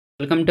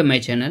Welcome to my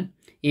channel.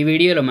 ఈ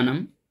వీడియోలో మనం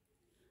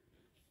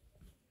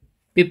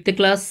 5th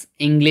క్లాస్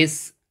ఇంగ్లీష్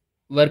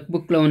వర్క్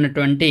బుక్లో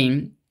ఉన్నటువంటి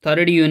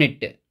 3rd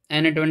యూనిట్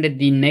అయినటువంటి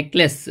ది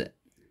నెక్లెస్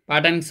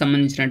పాఠానికి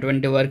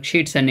సంబంధించినటువంటి వర్క్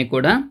షీట్స్ అన్నీ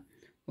కూడా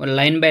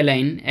లైన్ బై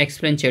లైన్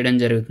ఎక్స్ప్లెయిన్ చేయడం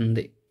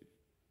జరుగుతుంది.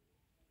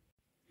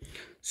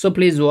 So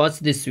please watch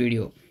this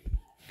video.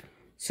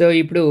 So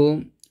ఇప్పుడు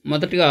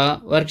మొదటగా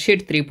వర్క్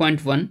షీట్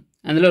 3.1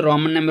 అందులో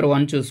రోమన్ నెంబర్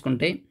 1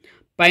 చూసుకుంటే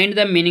find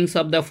the meanings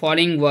of the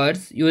following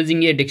words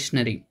using a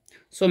dictionary.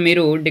 So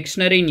మీరు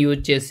డిక్షనరీని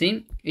యూజ్ చేసి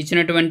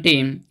ఇచ్చినటువంటి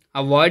ఆ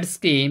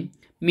వర్డ్స్కి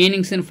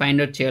మీనింగ్స్ని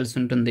ఫైండ్ అవుట్ చేయాల్సి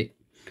ఉంటుంది.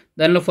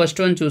 దానిలో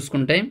ఫస్ట్ వన్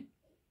చూసుకుంటే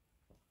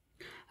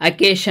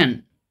అకేషన్.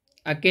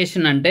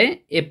 అకేషన్ అంటే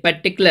ఏ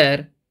పర్టిక్యులర్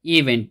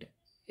ఈవెంట్,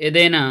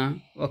 ఏదైనా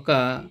ఒక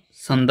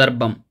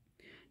సందర్భం.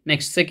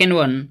 Next second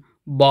one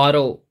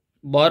borrow.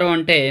 Borrow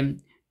అంటే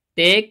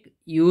టేక్,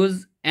 యూజ్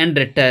అండ్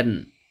రిటర్న్,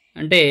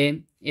 అంటే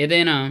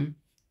ఏదైనా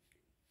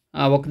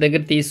ఒక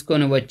దగ్గర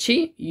తీసుకొని వచ్చి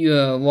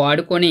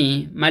వాడుకొని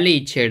మళ్ళీ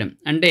ఇచ్చేయడం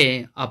అంటే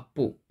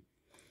అప్పు.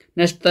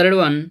 నెక్స్ట్ థర్డ్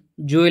వన్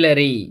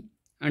జ్యువెలరీ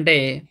అంటే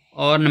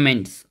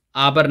ఆర్నమెంట్స్,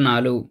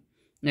 ఆభరణాలు.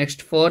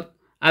 నెక్స్ట్ ఫోర్త్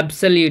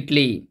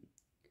అబ్సల్యూట్లీ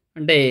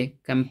అంటే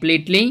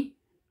కంప్లీట్లీ,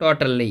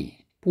 టోటల్లీ,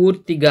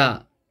 పూర్తిగా.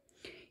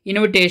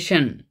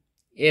 Invitation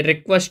A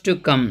request to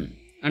come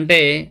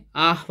అంటే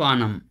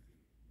ఆహ్వానం.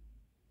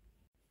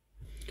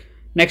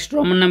 నెక్స్ట్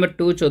రోమన్ నెంబర్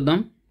 2 చూద్దాం.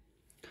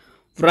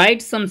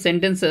 Write some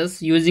sentences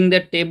using the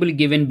table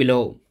given below.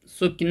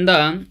 So కింద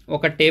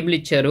ఒక టేబుల్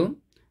ఇచ్చారు,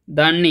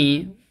 దాన్ని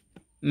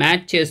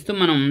మ్యాచ్ చేస్తూ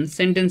మనం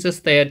సెంటెన్సెస్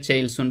తయారు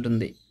చేయాల్సి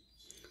ఉంటుంది.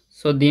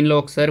 సో దీనిలో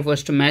ఒకసారి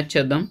ఫస్ట్ మ్యాచ్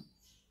చేద్దాం.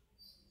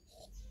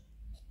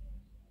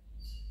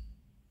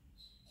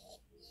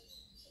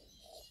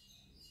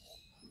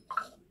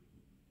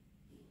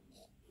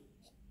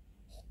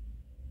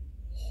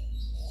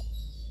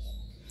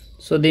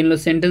 సో దీనిలో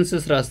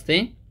సెంటెన్సెస్ రాస్తే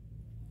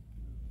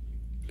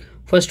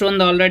ఫస్ట్ వన్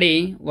ఆల్రెడీ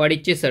వాడు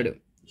ఇచ్చేసాడు.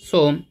 So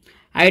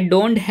I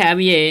don't have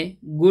a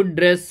good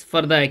dress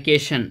for the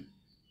occasion.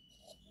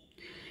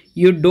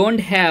 You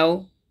don't have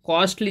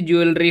costly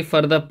jewellery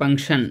for the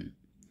function.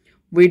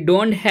 We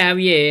don't have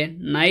a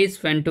nice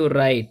pen to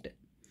right.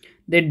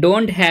 They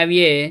don't have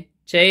a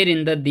chair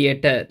in the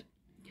theatre.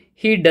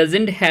 He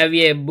doesn't have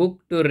a book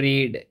to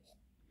read.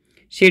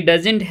 She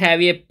doesn't have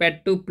a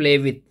pet to play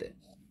with.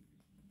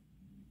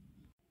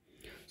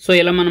 So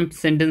ఇలా మనం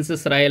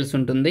sentences రాయాల్సి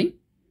ఉంటుంది.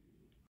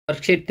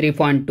 Worksheet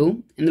 3.2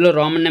 ఇందులో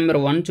Roman number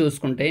 1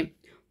 చూసుకుంటే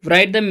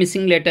right the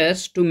missing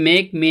letters to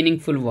make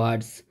meaningful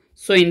words.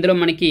 So ఇందులో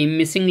మనకి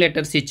missing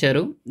letters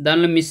ఇచ్చారు,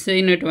 దానిలో మిస్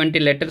అయినటువంటి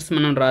లెటర్స్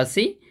మనం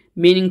రాసి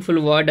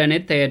మీనింగ్ఫుల్ వర్డ్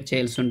అనేది తయారు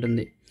చేయాల్సి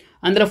ఉంటుంది.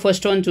 అందులో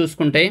ఫస్ట్ వన్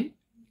చూసుకుంటే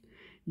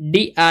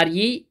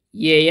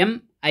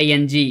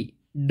DREAMING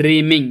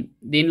డ్రీమింగ్.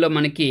 దీనిలో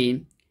మనకి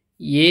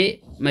ఏ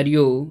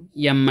మరియు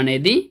ఎం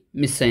అనేది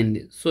మిస్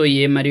అయింది, సో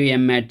ఏ మరియు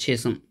ఎం యాడ్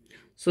చేసాం.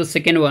 So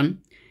second one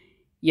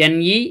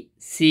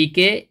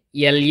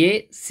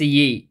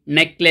NECKLACE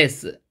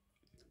necklace.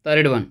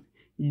 Third one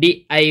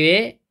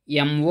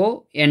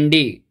DIAMOND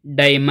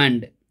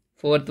diamond.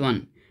 Fourth one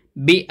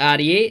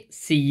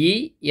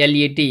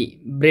BRACELET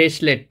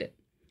bracelet.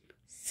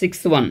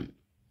 Sixth one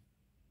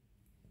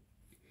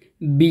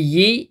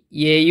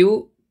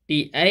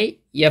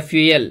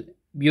BEAUTIFUL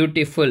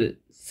beautiful.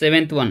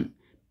 Seventh one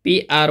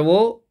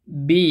PROBLEM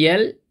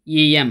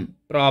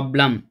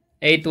problem.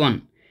 Eighth one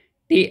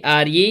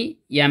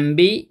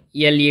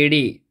TREMBLED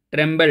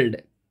trembled.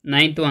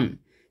 ninth one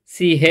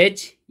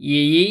CHEESE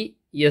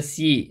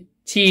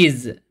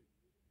cheese.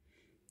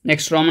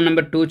 Next Roman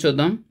number 2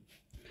 చూద్దాం.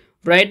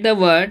 Write the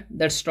word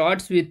that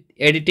starts with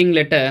editing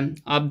letter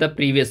of the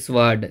previous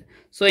word.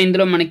 So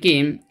ఇందులో మనకి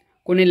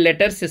కొన్ని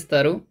letters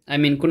ఇస్తారు,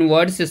 కొన్ని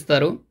words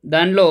ఇస్తారు,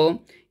 దానిలో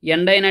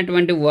end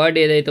అయినటువంటి word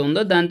ఏదైతే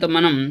ఉందో దాంతో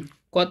మనం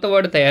కొత్త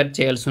వర్డ్ తయారు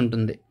చేయాల్సి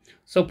ఉంటుంది.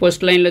 సో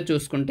ఫస్ట్ లైన్లో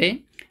చూసుకుంటే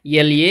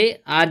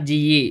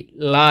LARGE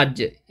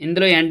లార్జ్.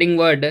 ఇందులో ఎండింగ్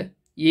వర్డ్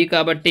ఈ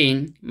కాబట్టి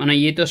మనం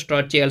ఈతో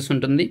స్టార్ట్ చేయాల్సి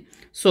ఉంటుంది.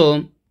 So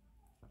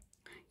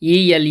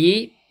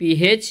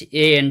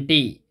ELEPHANT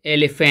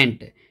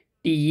elephant.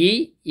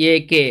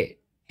 TEAK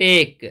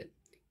take.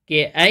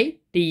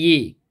 KITE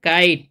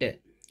kite.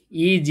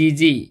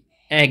 EGG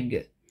egg.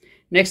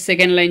 Next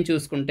second line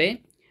చూసుకుంటే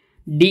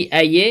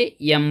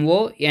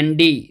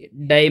DIAMOND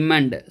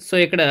డైమండ్. సో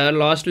ఇక్కడ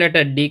లాస్ట్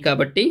లెటర్ D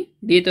కాబట్టి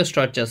Dతో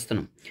స్టార్ట్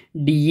చేస్తున్నాం.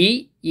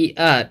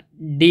 DEER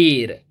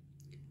Deere.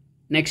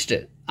 Next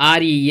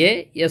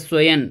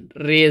REASON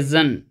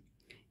reason.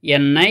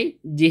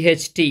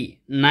 NIGHT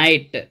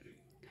night.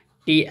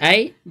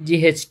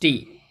 TIGHT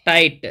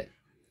tight.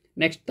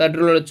 Next third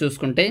రోలో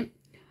చూసుకుంటే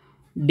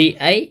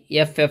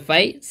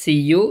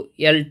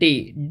DIFFICULT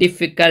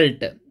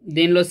difficult.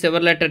 దీనిలో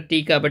చివరి letter T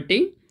కాబట్టి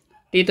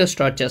Tతో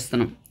start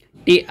చేస్తున్నాం.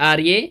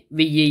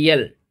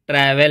 TRAVEL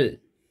travel.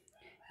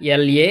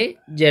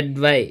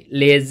 LAZY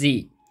lazy.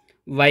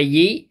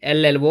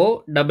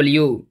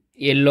 YELLOW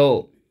yellow.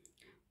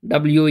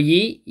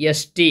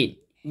 WEST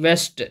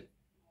west.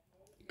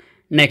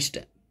 Next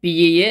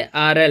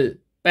PEARL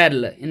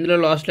pearl. ఇందులో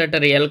last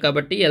letter L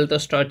కాబట్టి Lతో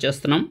start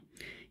చేస్తున్నాం.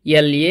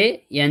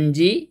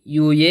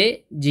 LANGUAGE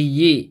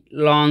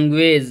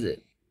language,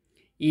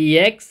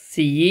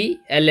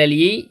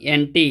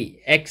 EXCELLENT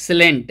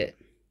excellent,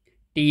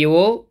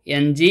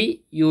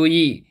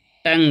 TONGUE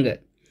tongue,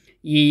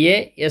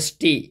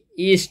 EAST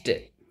east.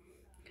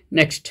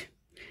 Next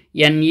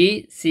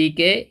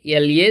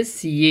NECKLACE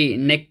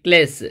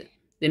necklace,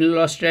 దీనిలో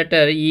last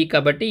letter ఈ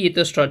కాబట్టి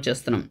ఈతో start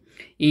చేస్తున్నాం.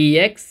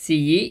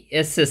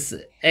 EXCESS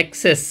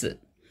excess,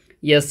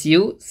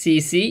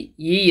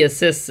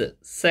 SUCCESS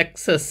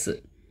success,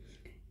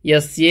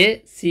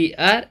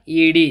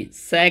 SACRED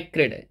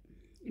sacred,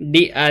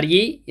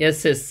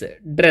 DRESS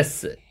dress.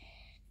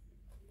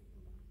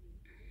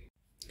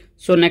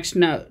 So next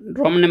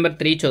Roman number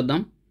 3 చూద్దాం.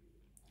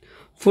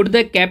 Put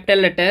the capital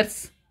letters,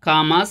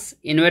 commas,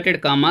 inverted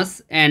commas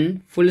and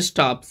full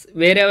stops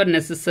wherever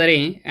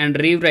necessary and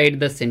rewrite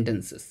the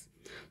sentences.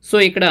 So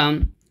ఇక్కడ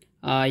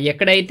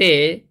ఎక్కడైతే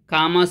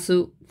commas,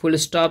 full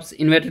stops,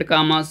 inverted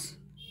commas,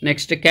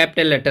 next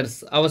capital letters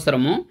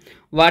అవసరమో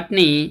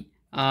వాటిని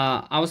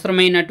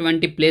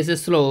అవసరమైనటువంటి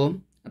ప్లేసెస్లో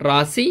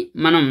రాసి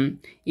మనం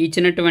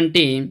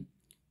ఇచ్చినటువంటి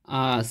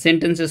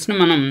సెంటెన్సెస్ని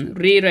మనం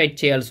రీరైట్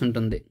చేయాల్సి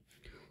ఉంటుంది.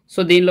 సో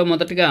దీనిలో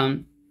మొదటగా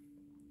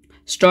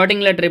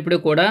స్టార్టింగ్ లెటర్ ఎప్పుడు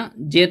కూడా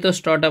జేతో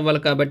స్టార్ట్ అవ్వాలి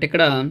కాబట్టి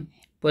ఇక్కడ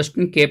ఫస్ట్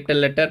క్యాపిటల్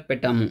లెటర్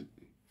పెట్టాము.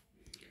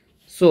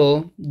 So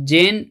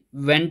Jane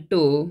went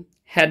to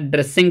her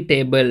dressing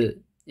table,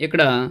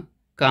 ఇక్కడ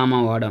comma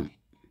వాడాం.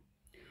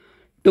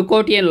 Took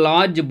out a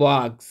large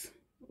box,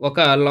 ఒక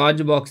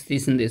లార్జ్ బాక్స్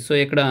తీసింది. సో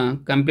ఇక్కడ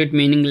కంప్లీట్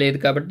మీనింగ్ లేదు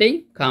కాబట్టి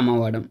comma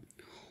వాడాం.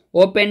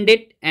 Opened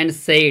it and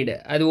side,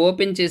 అది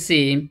ఓపెన్ చేసి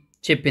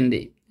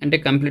చెప్పింది అంటే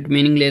కంప్లీట్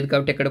మీనింగ్ లేదు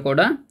కాబట్టి ఇక్కడ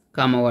కూడా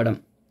కామా వాడాం.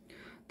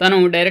 తను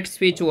డైరెక్ట్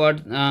స్పీచ్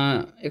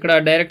ఇక్కడ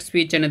డైరెక్ట్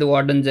స్పీచ్ అనేది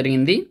వాడడం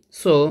జరిగింది.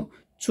 సో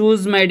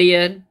చూజ్ మై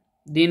డియర్,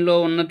 దీనిలో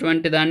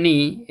ఉన్నటువంటి దాన్ని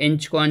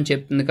ఎంచుకో అని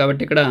చెప్తుంది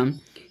కాబట్టి ఇక్కడ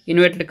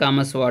inverted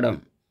commas వాడాం.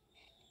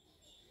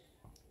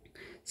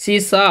 She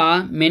saw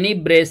many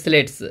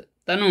bracelets,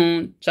 తను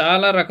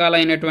చాలా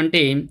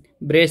రకాలైనటువంటి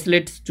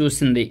బ్రేస్లెట్స్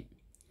చూసింది.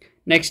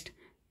 నెక్స్ట్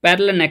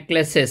పెర్ల్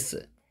నెక్లెసెస్,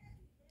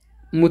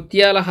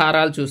 ముత్యాల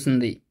హారాలు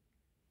చూసింది.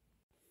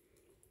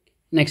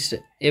 Next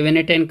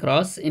ఎవెనటైన్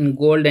cross in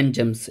gold and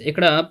Gems,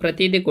 ఇక్కడ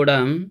ప్రతిదీ కూడా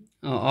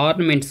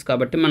ఆర్నమెంట్స్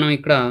కాబట్టి మనం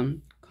ఇక్కడ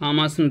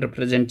కామాస్ని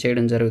రిప్రజెంట్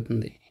చేయడం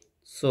జరుగుతుంది.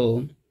 సో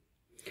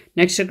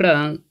నెక్స్ట్ ఇక్కడ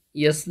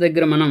ఎస్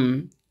దగ్గర మనం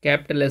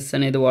క్యాపిటల్ ఎస్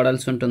అనేది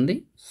వాడాల్సి ఉంటుంది.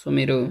 సో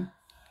మీరు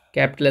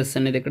క్యాపిటల్ ఎస్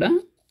అనేది ఇక్కడ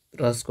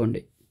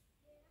రాసుకోండి.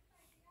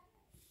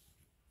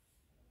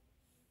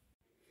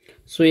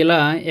 సో ఇలా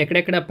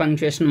ఎక్కడెక్కడ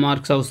పంక్చుయేషన్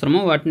మార్క్స్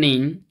అవసరమో వాటిని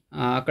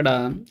అక్కడ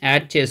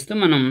యాడ్ చేస్తూ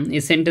మనం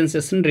ఈ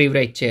సెంటెన్సెస్ని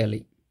రీరైట్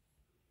చేయాలి.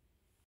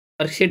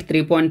 వర్క్షీట్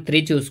 3.3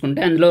 చూసుకుంటే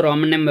అందులో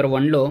Roman number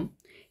 1లో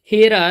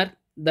here are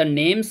the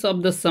names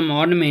of the sum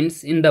ornaments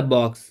in the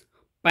box,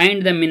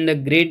 find them in the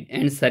grid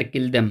and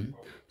circle them.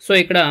 So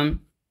ఇక్కడ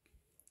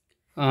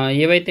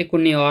ఏవైతే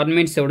కొన్ని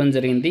ఆర్నమెంట్స్ ఇవ్వడం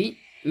జరిగింది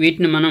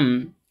వీటిని మనం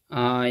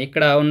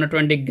ఇక్కడ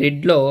ఉన్నటువంటి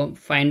గ్రిడ్లో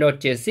ఫైండ్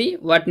అవుట్ చేసి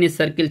వాటిని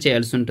సర్కిల్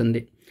చేయాల్సి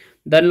ఉంటుంది.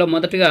 దానిలో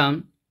మొదటగా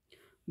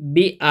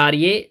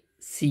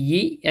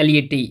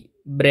BRACELET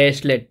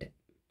bracelet,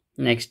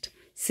 next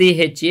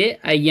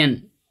CHAIN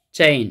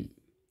chain,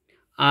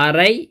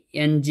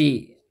 RING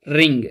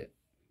ring,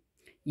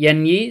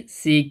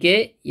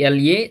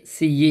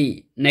 NECKLACE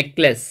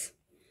necklace,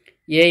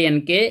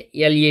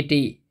 ANKLET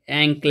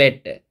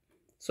anklet.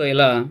 So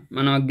ఇలా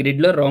మనం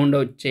గ్రిడ్లో రౌండ్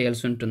అవుట్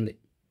చేయాల్సి ఉంటుంది.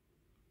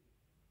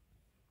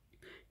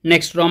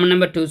 నెక్స్ట్ రోమన్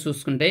నెంబర్ 2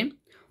 చూసుకుంటే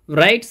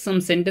write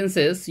some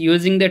sentences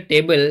using the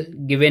table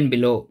given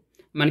below.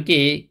 మనకి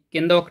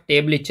కింద ఒక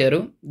టేబుల్ ఇచ్చారు,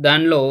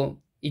 దానిలో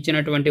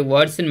ఇచ్చినటువంటి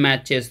వర్డ్స్ని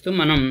మ్యాచ్ చేస్తూ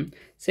మనం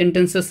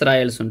సెంటెన్సెస్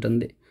రాయాల్సి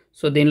ఉంటుంది.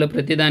 సో దీనిలో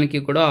ప్రతిదానికి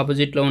కూడా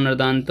ఆపోజిట్లో ఉన్న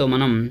దాంతో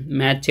మనం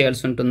మ్యాచ్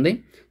చేయాల్సి ఉంటుంది.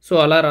 సో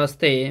అలా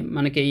రాస్తే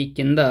మనకి ఈ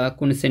కింద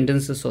కొన్ని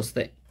సెంటెన్సెస్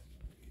వస్తాయి.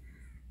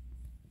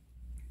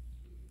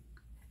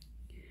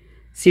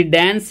 She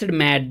danced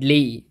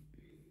madly,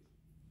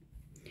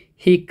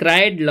 he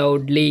cried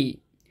loudly,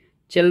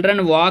 children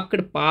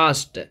walked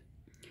past,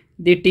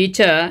 the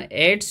teacher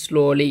ate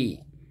slowly,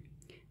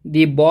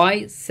 the boy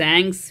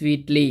sang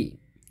sweetly,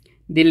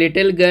 the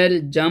little girl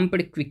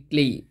jumped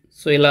quickly.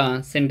 So ఇలా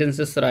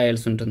సెంటెన్సెస్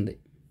రాయాల్సి ఉంటుంది.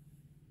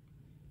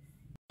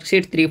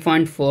 షీట్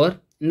 3.4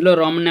 ఇందులో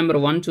రోమన్ నెంబర్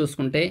 1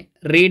 చూసుకుంటే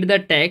read the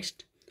text,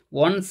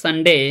 1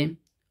 Sunday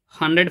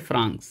 100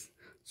 francs.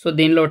 So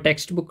దీనిలో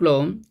text బుక్లో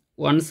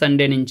 1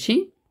 Sunday నుంచి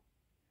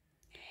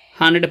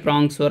 100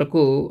 francs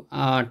వరకు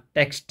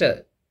text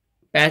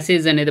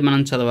passage అనేది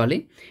మనం చదవాలి.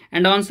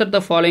 And answer the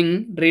following,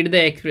 read the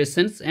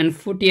expressions and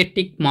put a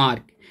tick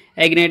mark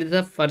against the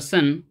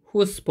person who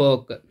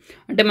spoke.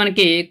 అంటే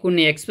మనకి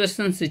కొన్ని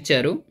ఎక్స్ప్రెషన్స్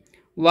ఇచ్చారు,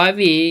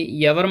 అవి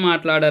ఎవరు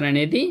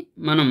మాట్లాడారనేది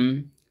మనం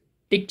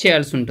టిక్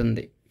చేయాల్సి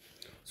ఉంటుంది.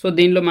 సో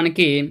దీనిలో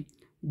మనకి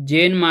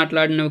జేన్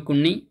మాట్లాడినవి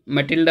కొన్ని,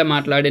 మటిల్డా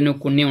మాట్లాడినవి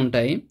కొన్ని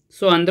ఉంటాయి.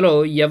 సో అందులో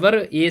ఎవరు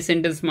ఏ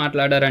సెంటెన్స్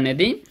మాట్లాడారు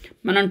అనేది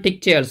మనం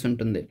టిక్ చేయాల్సి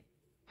ఉంటుంది.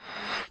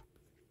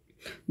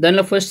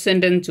 దానిలో ఫస్ట్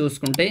సెంటెన్స్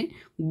చూసుకుంటే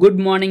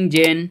గుడ్ మార్నింగ్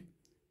జేన్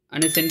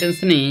అనే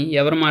సెంటెన్స్ని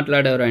ఎవరు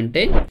మాట్లాడారు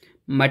అంటే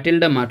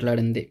మటిల్డా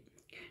మాట్లాడింది.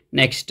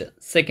 Next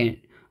second,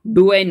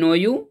 do I know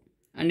you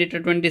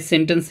అనేటటువంటి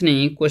సెంటెన్స్ని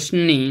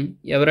క్వశ్చన్ని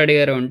ఎవరు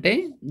అడిగారు అంటే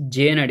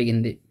జేన్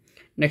అడిగింది.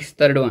 Next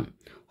third one,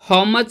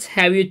 how much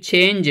have you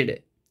changed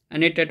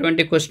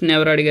అనేటటువంటి క్వశ్చన్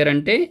ఎవరు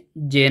అడిగారంటే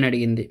జేన్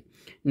అడిగింది.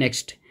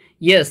 Next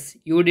yes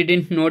you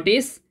didn't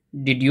notice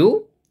did you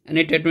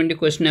అనేటటువంటి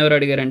క్వశ్చన్ ఎవరు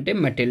అడిగారంటే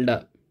Matilda.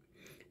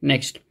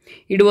 Next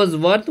it was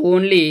worth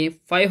only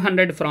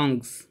 500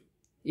 francs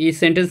ఈ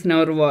సెంటెన్స్ని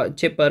ఎవరు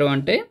చెప్పారు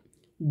అంటే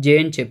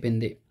జేన్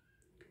చెప్పింది.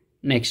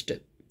 నెక్స్ట్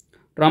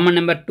రోమన్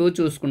నెంబర్ 2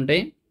 చూసుకుంటే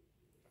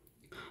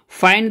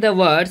find the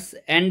words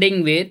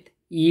ending with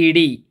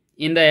ఈడి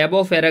in the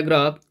above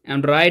paragraph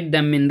and write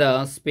them in the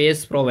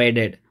space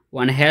provided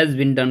one has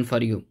been done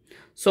for you.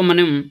 So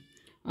మనం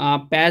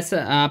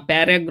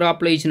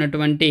పారాగ్రాఫ్లో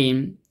ఇచ్చినటువంటి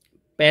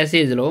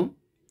ప్యాసేజ్లో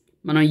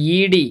మనం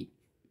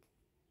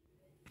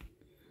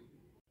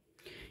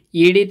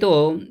ఈడీతో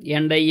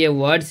ఎండ్ అయ్యే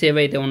వర్డ్స్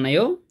ఏవైతే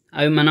ఉన్నాయో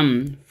అవి మనం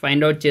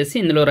ఫైండ్ అవుట్ చేసి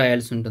ఇందులో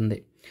రాయాల్సి ఉంటుంది.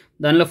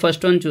 దానిలో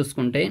ఫస్ట్ వన్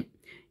చూసుకుంటే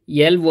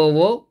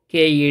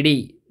LOOKED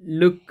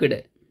looked,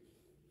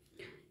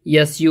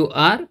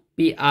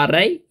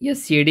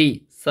 SURPRISED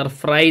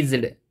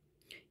surprised,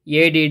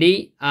 ADDRESSED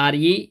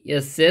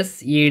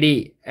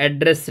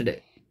addressed,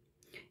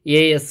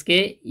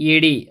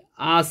 ASKED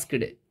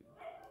asked.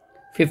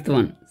 Fifth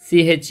one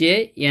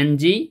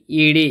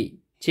CHANGED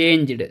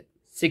changed.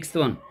 Sixth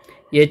one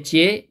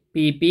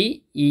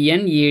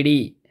HAPPENED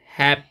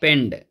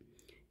happened,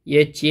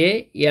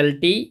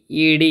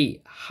 HALTED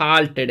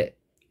halted.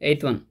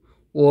 Eighth one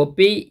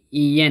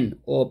OPEN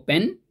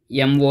open,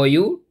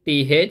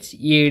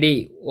 MOUTHED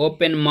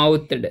open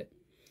mouthed.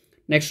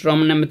 Next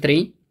Roman number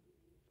 3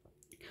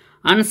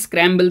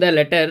 unscramble the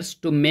letters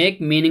to make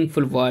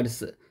meaningful words.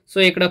 So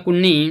ఇక్కడ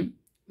కొన్ని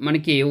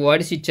మనకి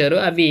words ఇచ్చారు,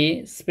 అవి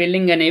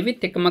spelling అనేవి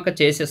తిక్కమక్క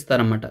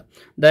చేసేస్తారన్నమాట.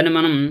 దాన్ని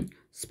మనం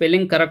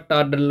spelling correct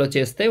ఆర్డర్లో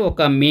చేస్తే ఒక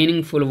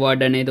మీనింగ్ఫుల్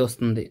వర్డ్ అనేది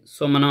వస్తుంది.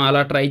 సో మనం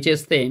అలా ట్రై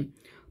చేస్తే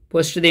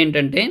ఫస్ట్ది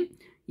ఏంటంటే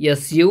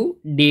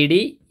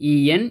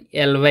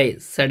SUDDENLY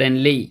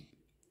suddenly.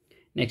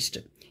 Next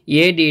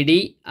ADDRESSED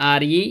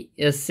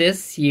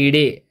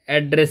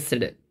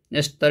addressed.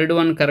 Next third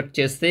one correct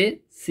చేస్తే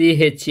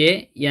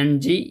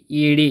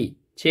CHANGED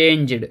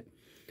changed.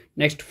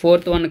 Next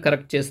fourth one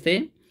correct చేస్తే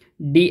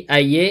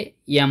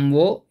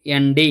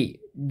DIAMOND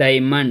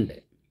diamond.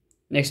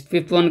 Next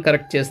fifth one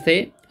correct చేస్తే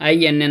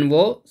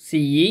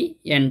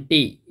INNOCENT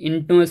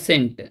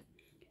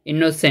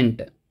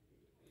innocent.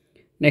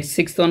 Next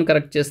sixth one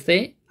correct చేస్తే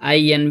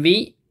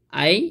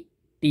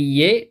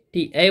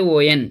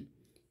INVITATION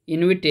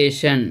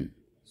ఇన్విటేషన్.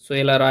 సో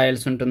ఇలా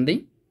రాయాల్సి ఉంటుంది.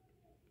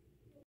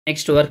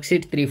 నెక్స్ట్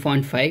వర్క్షీట్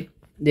 3.5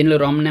 దీనిలో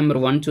Roman number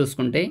 1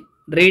 చూసుకుంటే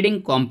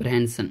reading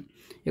comprehension.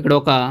 ఇక్కడ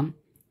ఒక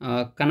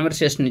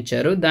కన్వర్సేషన్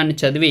ఇచ్చారు, దాన్ని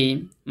చదివి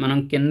మనం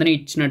కింద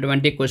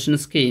ఇచ్చినటువంటి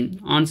క్వశ్చన్స్కి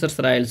ఆన్సర్స్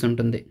రాయాల్సి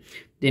ఉంటుంది.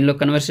 దీనిలో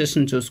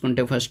కన్వర్సేషన్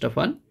చూసుకుంటే ఫస్ట్ ఆఫ్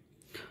ఆల్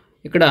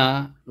ఇక్కడ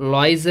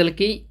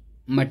లాయిజల్కి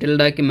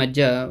మటిల్డాకి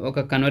మధ్య ఒక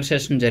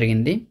కన్వర్సేషన్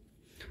జరిగింది.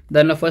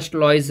 దానిలో ఫస్ట్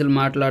లాయిజల్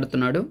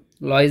మాట్లాడుతున్నాడు.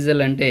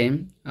 లాయిజల్ అంటే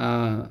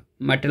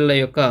మటిల్డా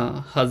యొక్క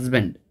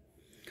హస్బెండ్.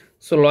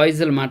 సో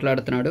లాయిజల్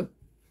మాట్లాడుతున్నాడు,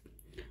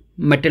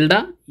 Matilda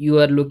you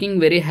are looking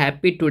very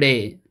happy today.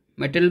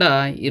 Matilda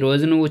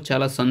ఈరోజు నువ్వు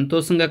చాలా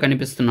సంతోషంగా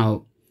కనిపిస్తున్నావు.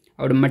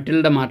 ఆవిడ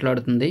మటిల్డా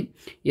మాట్లాడుతుంది,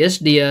 yes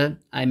dear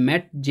I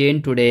met Jane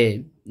today.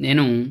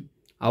 నేను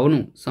అవును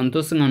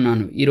సంతోషంగా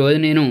ఉన్నాను, ఈరోజు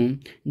నేను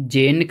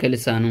జేన్ని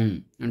కలిశాను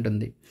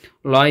అంటుంది.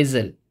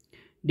 లాయిజల్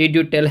did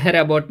you tell her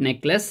about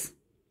necklace.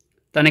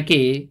 తనకి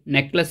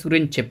నెక్లెస్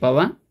గురించి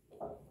చెప్పావా.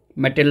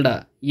 Matilda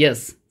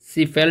yes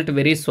she felt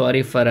very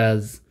sorry for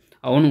us.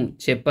 అవును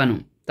చెప్పాను,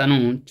 తను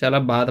చాలా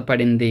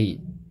బాధపడింది.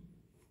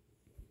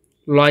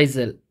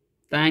 లాయిజల్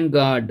థ్యాంక్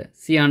గాడ్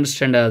షీ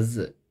అండర్స్టాండ్ అస్.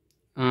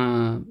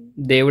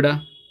 దేవుడా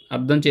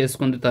అర్థం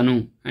చేసుకుంది తను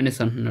అనేసి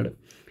అంటున్నాడు.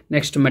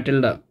 Next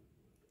Matilda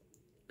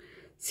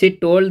she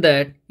told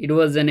that it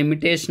was an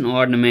imitation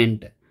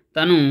ornament.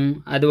 తను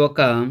అది ఒక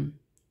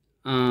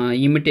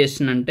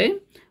ఇమిటేషన్ అంటే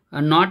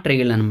నాట్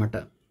రియల్ అనమాట.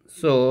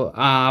 సో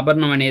ఆ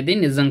ఆభరణం అనేది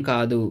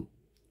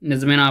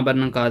నిజమైన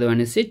ఆభరణం కాదు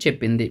అనేసి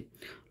చెప్పింది.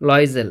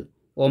 లాయిజల్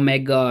oh my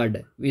God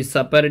we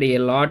suffered a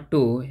lot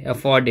to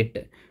afford it.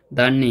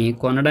 దాన్ని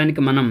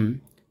కొనడానికి మనం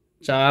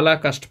చాలా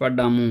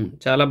కష్టపడ్డాము,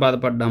 చాలా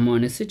బాధపడ్డాము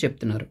అనేసి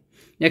చెప్తున్నారు.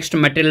 Next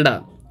Matilda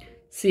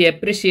she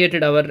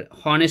appreciated hour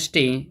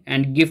honesty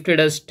and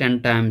gifted us 10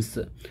 times.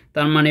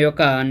 తను మన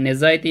యొక్క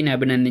నిజాయితీని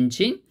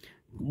అభినందించి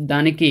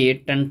దానికి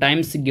 10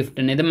 times గిఫ్ట్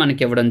అనేది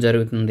మనకి ఇవ్వడం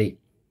జరుగుతుంది.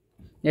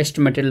 Next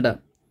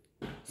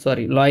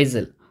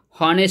లాయిజల్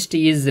honesty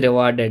is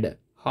rewarded.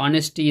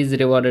 Honesty is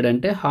rewarded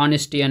అంటే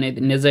హానెస్టీ అనేది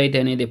నిజాయితీ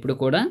అనేది ఎప్పుడు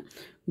కూడా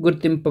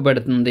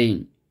గుర్తింపబడుతుంది,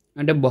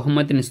 అంటే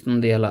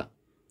బహుమతినిస్తుంది. అలా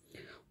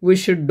we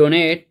should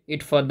donate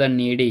it for the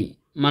needy.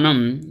 మనం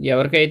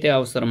ఎవరికైతే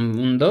అవసరం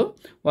ఉందో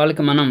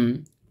వాళ్ళకి మనం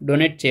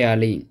డొనేట్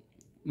చేయాలి.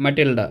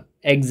 మటిల్డా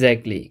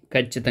ఎగ్జాక్ట్లీ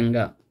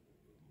ఖచ్చితంగా.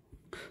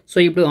 సో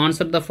ఇప్పుడు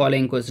ఆన్సర్ ద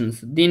ఫాలోయింగ్ క్వశ్చన్స్.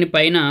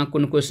 దీనిపైన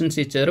కొన్ని క్వశ్చన్స్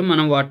ఇచ్చారు,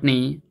 మనం వాటిని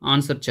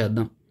ఆన్సర్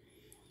చేద్దాం.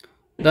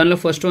 దానిలో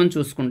ఫస్ట్ వన్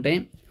చూసుకుంటే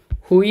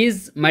హూ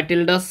ఈజ్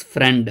మటిల్డాస్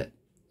ఫ్రెండ్.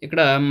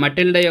 ఇక్కడ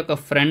మటిల్డా యొక్క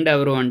ఫ్రెండ్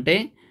ఎవరు అంటే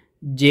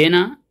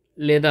జేనా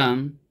లేదా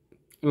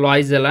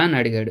లాయిజలా అని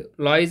అడిగాడు.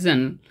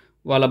 లాయిజన్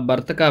వాళ్ళ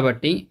భర్త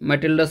కాబట్టి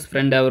మటిల్డాస్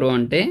ఫ్రెండ్ ఎవరు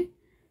అంటే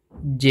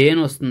జేన్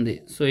వస్తుంది.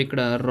 సో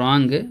ఇక్కడ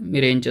రాంగ్.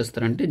 మీరు ఏం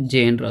చేస్తారంటే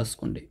జేన్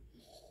రాసుకోండి,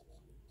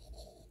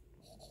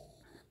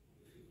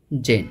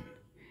 Jane.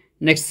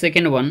 Next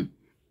second one,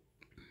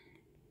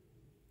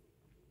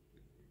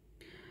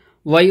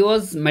 why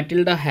was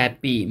Matilda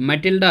happy?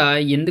 Matilda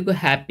ఎందుకు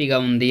హ్యాపీగా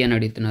ఉంది అని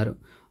అడుగుతున్నారు.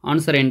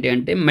 ఆన్సర్ ఏంటి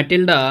అంటే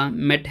మటిల్డా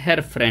మెట్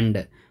హెర్ ఫ్రెండ్.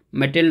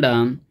 మటిల్డా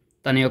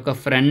తన యొక్క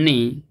ఫ్రెండ్ని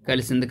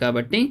కలిసింది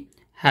కాబట్టి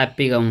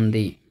హ్యాపీగా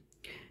ఉంది.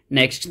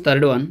 Next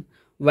third one,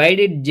 why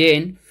did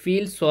Jane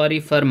feel sorry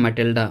for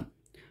Matilda?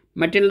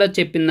 Matilda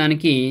చెప్పిన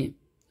దానికి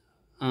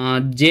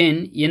జేన్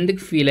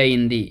ఎందుకు ఫీల్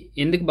అయ్యింది,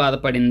 ఎందుకు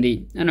బాధపడింది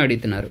అని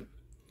అడుగుతున్నారు.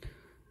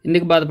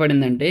 ఎందుకు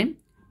బాధపడిందంటే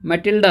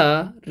Matilda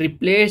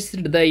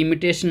replaced the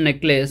imitation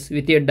necklace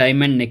with a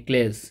diamond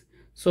necklace.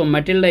 So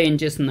Matilda ఏం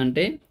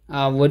చేసిందంటే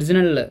ఆ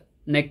ఒరిజినల్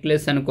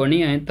నెక్లెస్ అనుకొని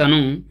తను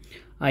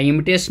ఆ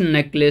ఇమిటేషన్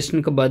నెక్లెస్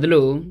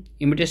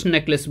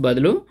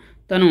బదులు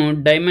తను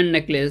డైమండ్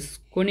నెక్లెస్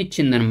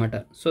కొనిచ్చిందనమాట.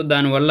 సో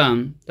దానివల్ల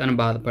తను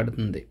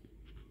బాధపడుతుంది.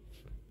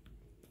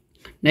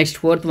 Next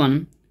fourth one,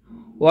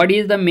 what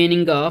is the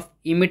meaning of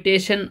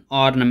imitation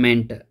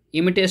ornament?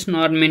 Imitation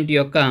ornament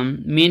యొక్క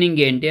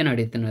మీనింగ్ ఏంటి అని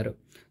అడుగుతున్నారు.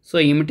 సో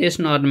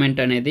ఇమిటేషన్ ఆర్నమెంట్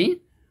అనేది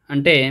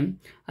అంటే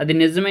అది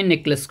నిజమైన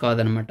నెక్లెస్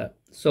కాదనమాట.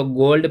 సో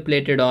గోల్డ్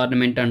ప్లేటెడ్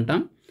ఆర్నమెంట్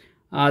అంటాం,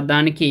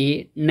 దానికి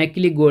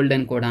నకిలీ గోల్డ్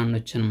అని కూడా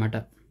అనొచ్చు అనమాట.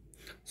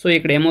 సో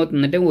ఇక్కడ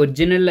ఏమవుతుందంటే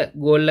ఒరిజినల్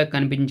గోల్డ్లో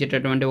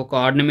కనిపించేటటువంటి ఒక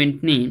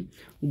ఆర్నమెంట్ని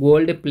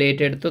గోల్డ్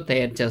ప్లేటెడ్తో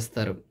తయారు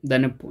చేస్తారు.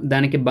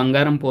 దానికి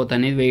బంగారం పోత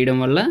అనేది వేయడం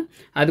వల్ల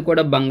అది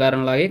కూడా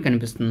బంగారంలాగే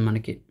కనిపిస్తుంది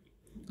మనకి.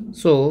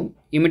 సో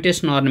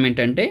ఇమిటేషన్ ఆర్నమెంట్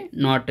అంటే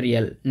నాట్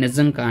రియల్,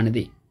 నిజం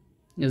కానిది,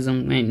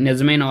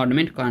 నిజమైన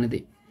ఆర్నమెంట్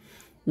కానిది.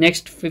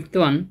 Next fifth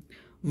one,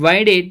 why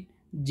did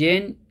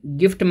Jane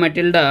gift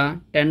Matilda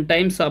 10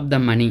 times of the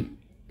money?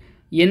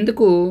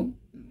 ఎందుకు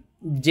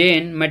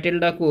జేన్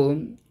మటిల్డాకు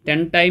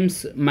 10 times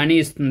మనీ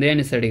ఇస్తుంది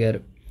అనేసి అడిగారు.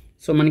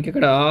 సో మనకి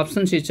ఇక్కడ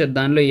ఆప్షన్స్ ఇచ్చారు,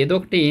 దానిలో ఏదో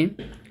ఒకటి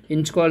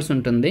ఎంచుకోవాల్సి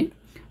ఉంటుంది.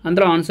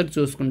 అందులో ఆన్సర్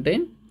చూసుకుంటే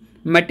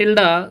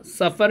Matilda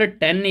suffer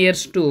 10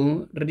 years to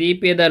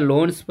repay the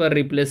loans for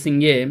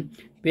replacing A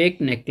fake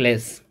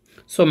necklace.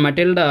 So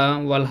Matilda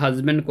వాళ్ళ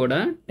హస్బెండ్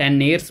కూడా 10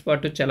 years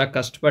పాటు చాలా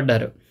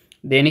కష్టపడ్డారు.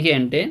 దేనికి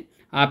అంటే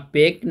ఆ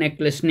ఫేక్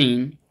నెక్లెస్ని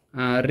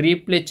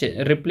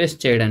రీప్లేస్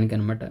చేయడానికి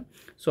అనమాట.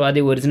 సో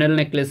అది ఒరిజినల్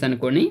నెక్లెస్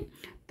అనుకొని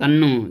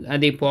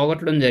అది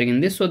పోగొట్టడం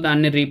జరిగింది. సో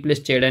దాన్ని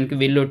రీప్లేస్ చేయడానికి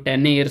వీళ్ళు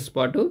 10 years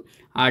పాటు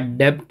ఆ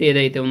డెబ్ట్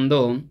ఏదైతే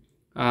ఉందో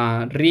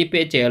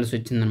రీపే చేయాల్సి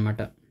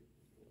వచ్చిందనమాట.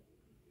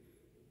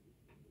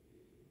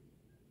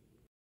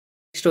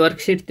 నెక్స్ట్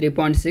వర్క్షీట్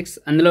 3.6,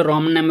 అందులో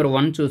రోమన్ నెంబర్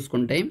 1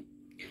 చూసుకుంటే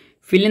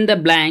fill in the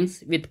blanks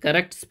with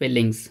correct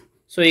spellings.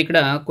 So ఇక్కడ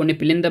కొన్ని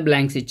ఫిల్ ఇన్ ద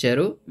బ్లాంక్స్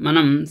ఇచ్చారు,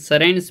 మనం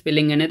సరైన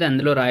స్పెల్లింగ్ అనేది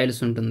అందులో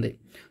రాయాల్సి ఉంటుంది.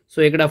 సో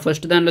ఇక్కడ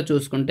ఫస్ట్ దానిలో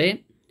చూసుకుంటే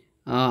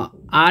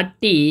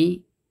ఆర్టీ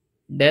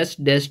డాష్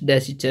డాష్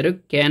డాష్ ఇచ్చారు,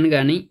 క్యాన్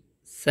కానీ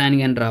శాన్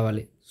కానీ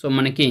రావాలి. సో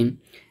మనకి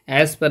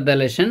యాజ్ పర్ ద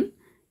లెసన్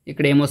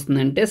ఇక్కడ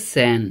ఏమొస్తుందంటే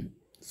శాన్.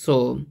 సో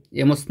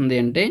ఏమొస్తుంది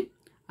అంటే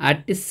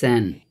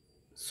ఆర్టిసాన్.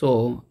 So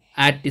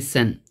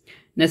artisan.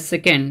 Next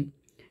second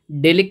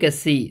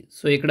delicacy.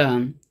 So ఇక్కడ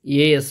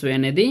ఏఎస్వై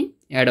అనేది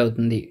యాడ్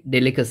అవుతుంది,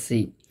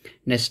 డెలికసీ.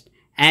 Next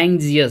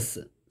anxious.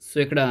 సో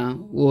ఇక్కడ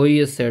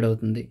ఓఎస్ యాడ్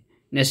అవుతుంది.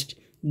 నెక్స్ట్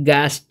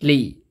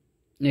గాస్ట్లీ.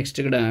 నెక్స్ట్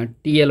ఇక్కడ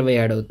టీఎల్వై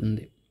యాడ్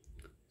అవుతుంది.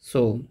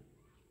 సో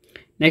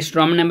నెక్స్ట్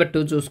రోమన్ నెంబర్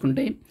 2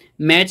 చూసుకుంటే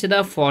మ్యాచ్ ద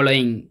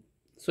ఫాలోయింగ్.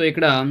 సో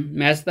ఇక్కడ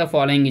మ్యాచ్ ద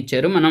ఫాలోయింగ్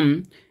ఇచ్చారు, మనం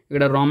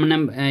ఇక్కడ రోమన్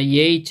నెంబర్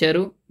ఏ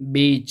ఇచ్చారు,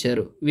 బి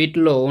ఇచ్చారు,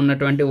 వీటిలో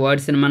ఉన్నటువంటి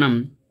వర్డ్స్ని మనం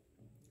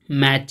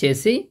మ్యాచ్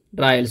చేసి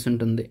రాయాల్సి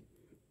ఉంటుంది.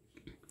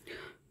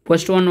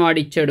 ఫస్ట్ వన్ వాడు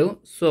ఇచ్చాడు.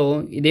 So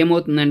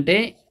ఇదేమవుతుందంటే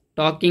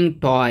talking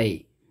toy.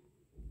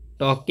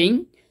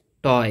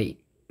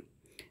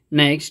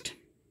 Next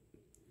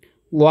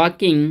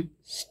walking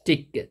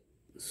stick.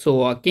 So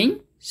walking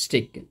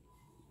stick.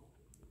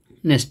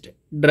 Next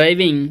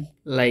driving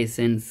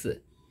licence.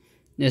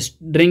 Next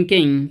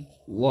drinking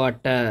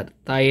water,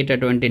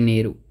 తాగేటటువంటి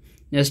నీరు.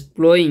 నెక్స్ట్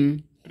ఫ్లోయింగ్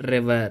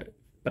రివర్,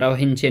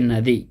 ప్రవహించే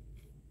నది.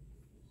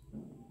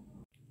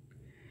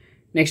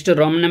 నెక్స్ట్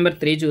రోమన్ నెంబర్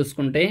 3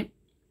 చూసుకుంటే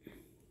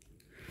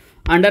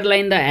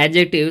underline the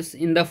adjectives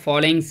in the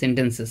following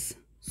sentences.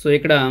 So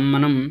ఇక్కడ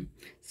మనం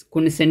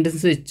కొన్ని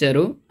sentences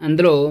ఇచ్చారు,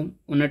 అందులో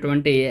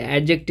ఉన్నటువంటి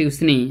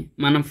యాడ్జెక్టివ్స్ని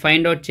మనం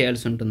ఫైండ్ అవుట్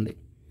చేయాల్సి ఉంటుంది.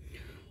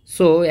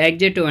 సో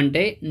యాడ్జెక్టివ్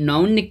అంటే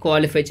నౌన్ని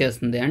క్వాలిఫై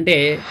చేస్తుంది, అంటే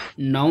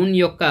నౌన్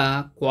యొక్క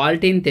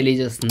క్వాలిటీని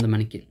తెలియజేస్తుంది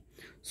మనకి.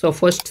 సో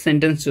ఫస్ట్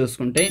సెంటెన్స్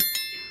చూసుకుంటే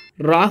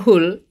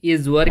Rahul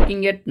is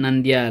working at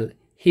Nandyal,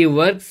 he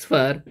works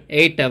for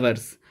 8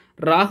 hours.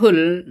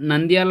 Rahul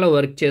నంద్యాలలో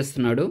వర్క్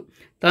చేస్తున్నాడు,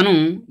 తను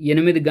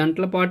 8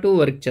 గంటల పాటు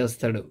వర్క్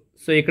చేస్తాడు.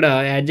 సో ఇక్కడ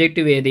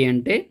యాడ్జెక్టివ్ ఏది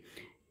అంటే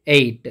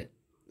 8.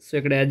 సో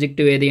ఇక్కడ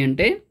యాడ్జెక్టివ్ ఏది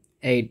అంటే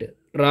 8.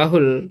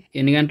 రాహుల్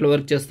ఎన్ని గంటలు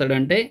వర్క్ చేస్తాడు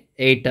అంటే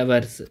 8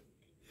 hours.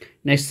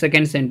 Next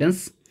second sentence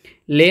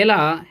లేలా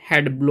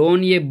had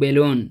blown A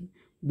balloon,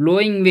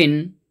 blowing win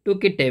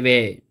took it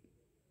away.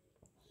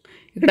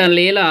 ఇక్కడ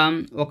లేలా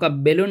ఒక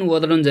బెలూన్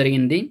వదలడం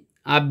జరిగింది,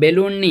 ఆ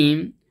బెలూన్ని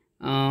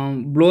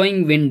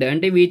బ్లోయింగ్ విండ్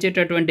అంటే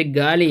వీచేటటువంటి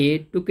గాలి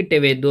టుక్ ఇట్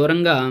అవే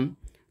దూరంగా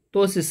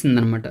తోసిస్తుంది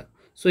అనమాట.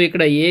 సో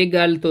ఇక్కడ ఏ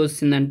గాలి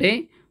తోసిందంటే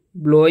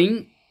బ్లోయింగ్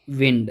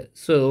విండ్.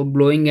 సో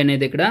బ్లోయింగ్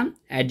అనేది ఇక్కడ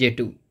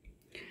adjective.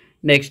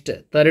 Next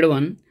third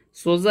one,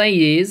 Sujay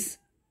is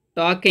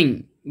talking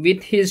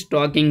with his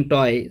talking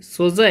toy.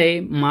 Sujay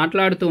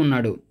మాట్లాడుతూ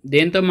ఉన్నాడు.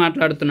 దేంతో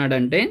మాట్లాడుతున్నాడు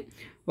అంటే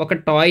ఒక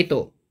టాయ్తో.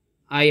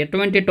 ఆ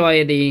ఎటువంటి టాయ్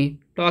అది?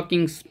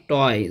 Talking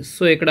toy.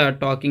 సో ఇక్కడ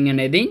టాకింగ్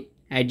అనేది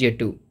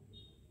adjective.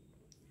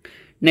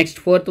 Next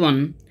fourth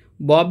one,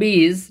 Bobby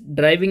is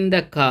driving the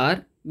car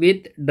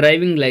with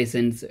driving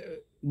licence.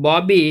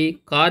 Bobby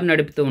car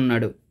నడుపుతూ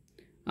ఉన్నాడు.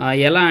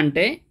 ఎలా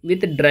అంటే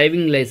విత్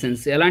డ్రైవింగ్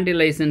లైసెన్స్. ఎలాంటి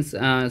లైసెన్స్?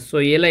 సో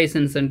ఏ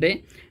లైసెన్స్ అంటే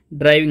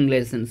డ్రైవింగ్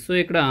లైసెన్స్. సో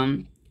ఇక్కడ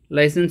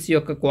లైసెన్స్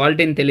యొక్క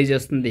క్వాలిటీని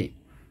తెలియజేస్తుంది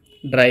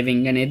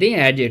డ్రైవింగ్ అనేది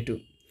adjective.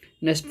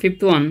 Next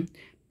fifth one,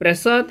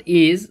 Prasad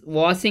is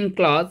washing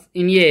clothes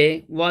in a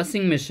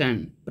washing machine.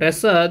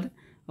 Prasad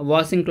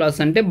washing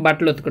clothes అంటే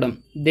బట్టలు ఉతకడం.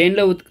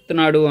 దేనిలో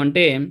ఉతుకుతున్నాడు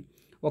అంటే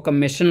ఒక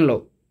మిషన్లో,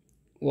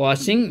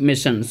 వాషింగ్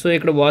మిషన్. సో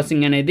ఇక్కడ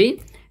వాషింగ్ అనేది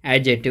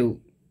యాడ్జెక్టివ్.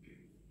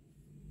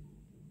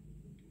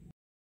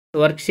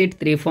 వర్క్షీట్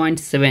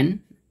 3.7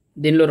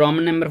 దీనిలో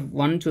రోమన్ నెంబర్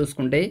 1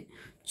 చూసుకుంటే,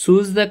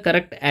 choose the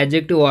correct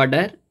adjective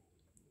order,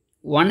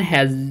 one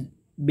has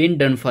been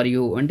done for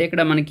you. అంటే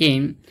ఇక్కడ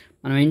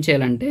మనం ఏం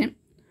చేయాలంటే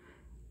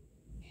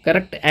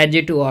కరెక్ట్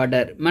యాడ్జెక్టివ్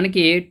ఆర్డర్,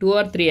 మనకి 2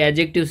 or 3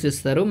 యాడ్జెక్టివ్స్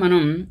ఇస్తారు.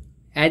 మనం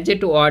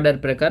యాడ్జెక్టివ్ ఆర్డర్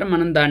ప్రకారం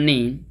మనం దాన్ని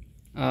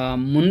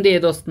ముందు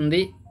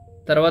ఏదొస్తుంది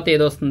తర్వాత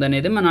ఏదొస్తుంది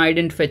అనేది మనం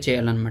ఐడెంటిఫై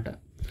చేయాలన్నమాట.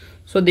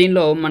 సో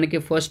దీనిలో మనకి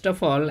first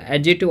of all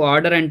adjective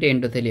order అంటే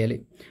ఏంటో తెలియాలి.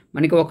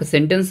 మనకి ఒక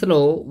సెంటెన్స్లో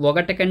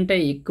ఒకటి కంటే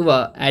ఎక్కువ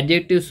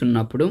యాడ్జెక్టివ్స్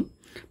ఉన్నప్పుడు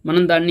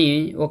మనం దాన్ని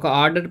ఒక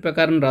ఆర్డర్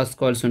ప్రకారం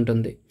రాసుకోవాల్సి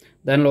ఉంటుంది.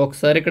 దానిలో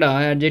ఒకసారి ఇక్కడ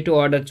యాడ్జెక్టివ్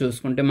ఆర్డర్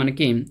చూసుకుంటే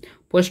మనకి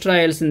ఫస్ట్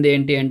రాయాల్సింది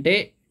ఏంటి అంటే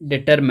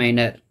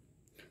డిటర్మైనర్.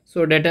 సో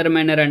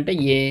డిటర్మైనర్ అంటే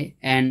ఏ,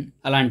 ఎన్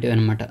అలాంటివి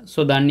అనమాట. సో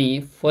దాన్ని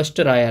ఫస్ట్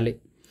రాయాలి.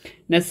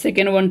 నెక్స్ట్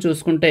సెకండ్ వన్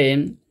చూసుకుంటే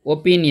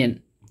opinion.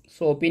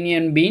 So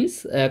opinion means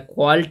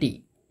quality.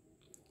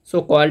 So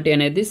quality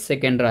అనేది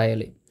సెకండ్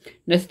రాయాలి.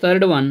 Next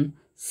third one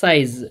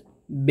size,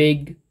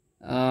 big,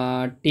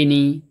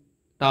 tiny,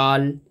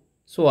 tall.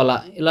 So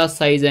ఇలా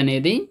సైజ్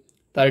అనేది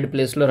థర్డ్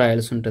ప్లేస్లో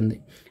రాయాల్సి ఉంటుంది.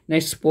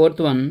 నెక్స్ట్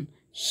ఫోర్త్ వన్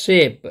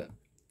షేప్,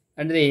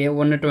 అనేది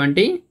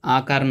ఉన్నటువంటి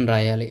ఆకారం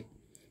రాయాలి.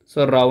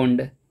 So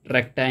round,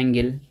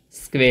 rectangle,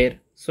 square.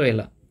 So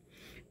ఇలా.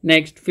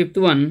 నెక్స్ట్ ఫిఫ్త్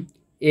వన్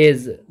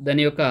ఏజ్,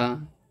 దాని యొక్క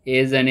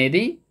ఏజ్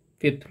అనేది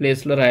ఫిఫ్త్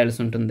ప్లేస్లో రాయాల్సి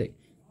ఉంటుంది.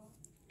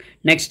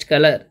 నెక్స్ట్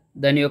కలర్,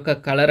 దాని యొక్క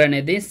కలర్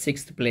అనేది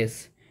sixth place.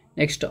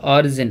 Next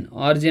origin,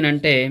 origin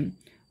అంటే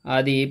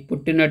అది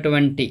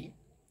పుట్టినటువంటి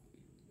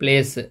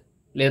ప్లేస్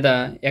లేదా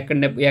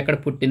ఎక్కడ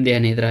పుట్టింది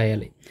అనేది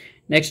రాయాలి.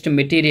 నెక్స్ట్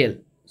మెటీరియల్,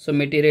 సో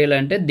మెటీరియల్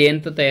అంటే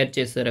దేంతో తయారు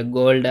చేస్తారు,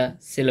 గోల్డ్,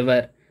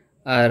 సిల్వర్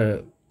ఆర్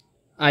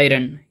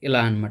ఐరన్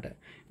ఇలా అనమాట.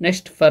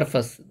 నెక్స్ట్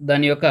పర్పస్,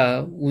 దాని యొక్క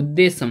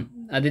ఉద్దేశం,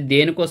 అది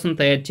దేనికోసం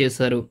తయారు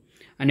చేశారు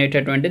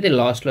అనేటటువంటిది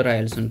లాస్ట్లో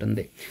రాయాల్సి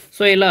ఉంటుంది.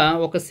 సో ఇలా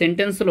ఒక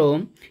సెంటెన్స్లో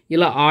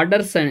ఇలా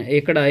ఆర్డర్స్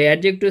ఇక్కడ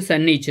యాడ్జెక్టివ్స్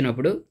అన్నీ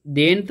ఇచ్చినప్పుడు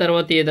దేని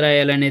తర్వాత ఏది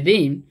రాయాలనేది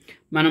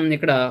మనం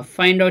ఇక్కడ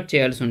ఫైండ్ అవుట్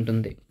చేయాల్సి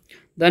ఉంటుంది.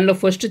 దానిలో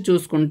ఫస్ట్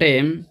చూసుకుంటే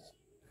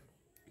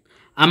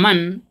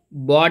Aman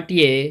bought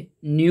a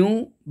new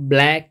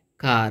black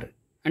car.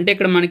 అంటే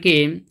ఇక్కడ మనకి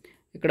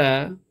ఇక్కడ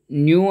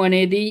న్యూ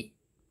అనేది,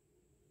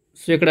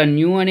 సో ఇక్కడ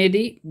న్యూ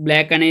అనేది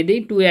బ్లాక్ అనేది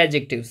 2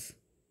 యాడ్జెక్టివ్స్.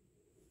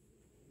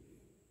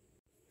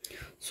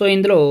 సో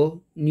ఇందులో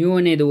న్యూ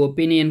అనేది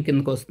ఒపీనియన్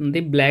కిందకు వస్తుంది,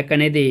 బ్లాక్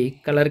అనేది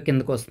కలర్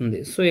కిందకు వస్తుంది.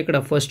 సో ఇక్కడ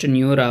ఫస్ట్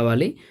న్యూ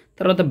రావాలి,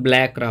 తర్వాత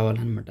బ్లాక్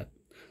రావాలన్నమాట.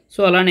 సో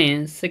అలానే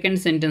సెకండ్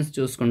సెంటెన్స్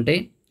చూసుకుంటే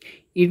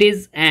it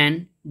is an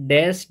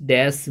dash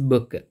dash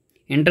book.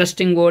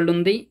 Interesting old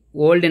ఉంది,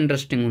 ఓల్డ్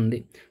ఇంట్రెస్టింగ్ ఉంది.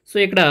 సో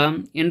ఇక్కడ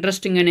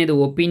ఇంట్రెస్టింగ్ అనేది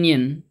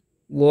ఒపీనియన్,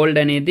 ఓల్డ్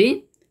అనేది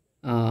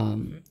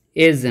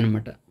ఏజ్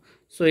అనమాట.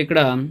 సో ఇక్కడ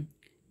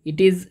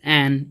it is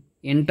an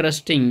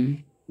interesting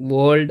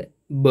old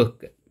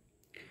book.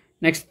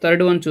 Next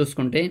third one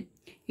చూసుకుంటే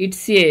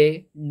it's a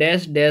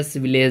dash dash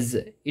village.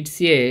 It's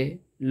a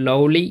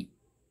lovely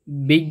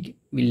big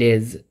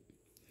village.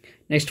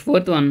 Next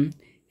fourth one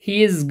he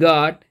is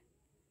got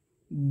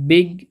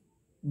big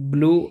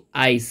blue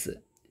ice.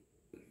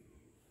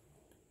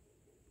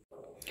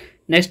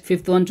 Next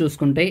fifth one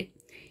చూసుకుంటే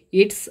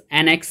it's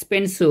an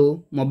expensive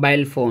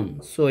mobile phone.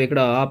 So ఇక్కడ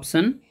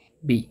option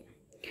B.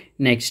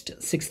 Next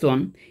sixth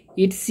one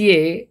it's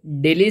a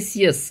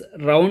delicious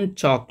round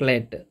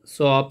chocolate.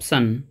 So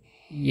option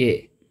A.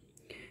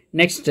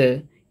 Next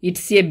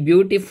it's a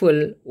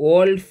beautiful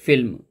old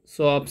film.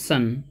 So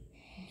option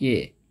A.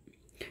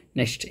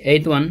 Next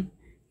eighth one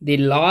the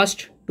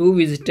last 2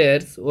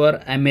 visitors were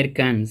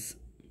Americans.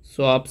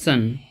 So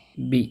option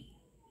B.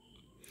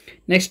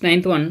 Next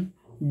ninth one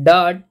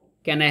dad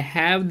can I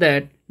have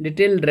that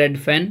little red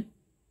pen.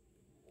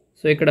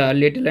 So ఇక్కడ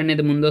little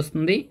అనేది ముందు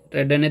వస్తుంది,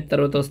 red అనేది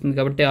తర్వాత వస్తుంది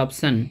కాబట్టి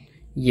option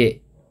A.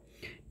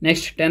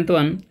 Next 10th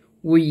one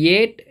we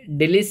at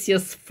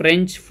delicious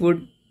French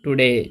food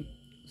today.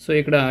 So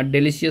ఇక్కడ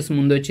delicious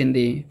ముందు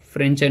వచ్చింది,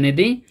 ఫ్రెంచ్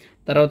అనేది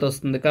తర్వాత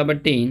వస్తుంది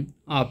కాబట్టి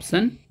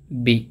ఆప్షన్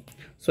బి.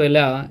 సో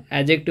ఇలా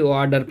యాడ్జెక్టివ్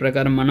ఆర్డర్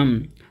ప్రకారం మనం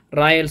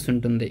రాయాల్సి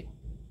ఉంటుంది.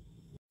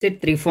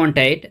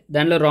 3.8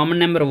 దానిలో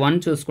రోమన్ నెంబర్ 1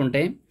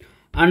 చూసుకుంటే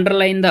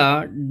underline the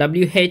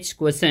WH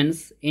questions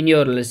in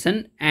your lesson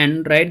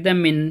and right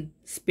them in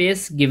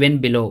space given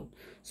below.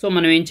 So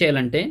మనం ఏం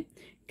చేయాలంటే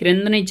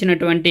క్రిందన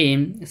ఇచ్చినటువంటి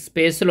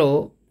స్పేస్లో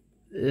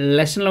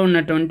లెసన్లో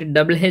ఉన్నటువంటి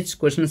WH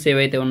క్వశ్చన్స్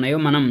ఏవైతే ఉన్నాయో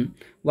మనం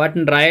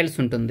వాటిని రాయాల్సి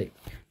ఉంటుంది.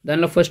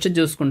 దానిలో ఫస్ట్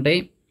చూసుకుంటే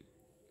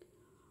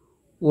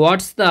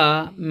what's the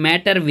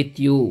matter with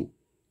you.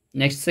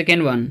 Next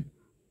second one,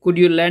 could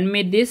you lend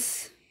me this.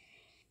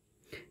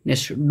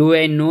 Next, do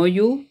I know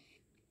you.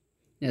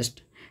 Next,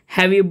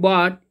 have you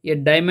bought a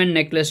diamond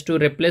necklace to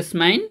replace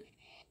mine.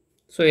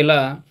 So ఇలా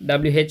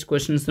WH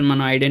questions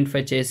మనం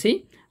identify చేసి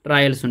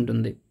రాయాల్సి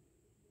ఉంటుంది.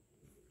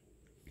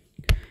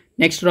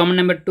 Next Roman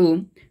number 2,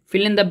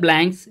 fill in the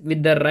blanks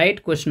with the right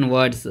question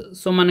words.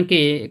 So మనకి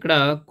ఇక్కడ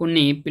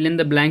కొన్ని fill in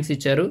the blanks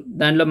ఇచ్చారు.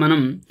 దానిలో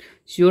మనం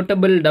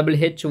సూటబుల్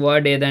WH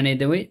వర్డ్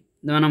ఏదనేది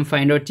మనం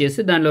ఫైండ్ అవుట్ చేసి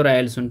దానిలో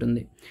రాయాల్సి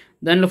ఉంటుంది.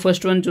 దానిలో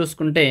ఫస్ట్ వన్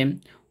చూసుకుంటే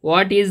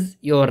what is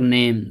your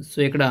name. So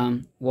ఇక్కడ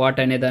వాట్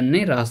అనే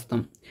దాన్ని రాస్తాం.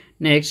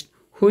 Next,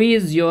 who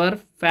is your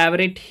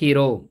favourite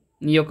hero.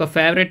 నీ యొక్క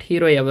ఫేవరెట్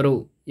హీరో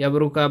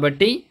ఎవరు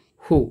కాబట్టి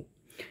who.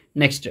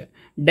 Next,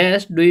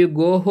 dash do you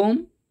go home.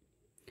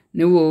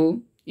 నువ్వు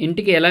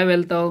ఇంటికి ఎలా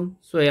వెళ్తావు.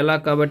 సో ఎలా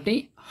కాబట్టి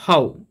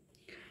how.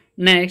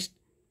 Next,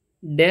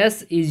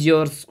 dash is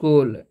your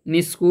school. నీ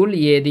స్కూల్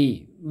ఏది.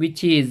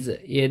 విచ్ ఈజ్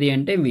ఏది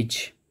అంటే which.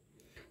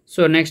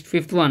 So next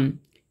fifth one,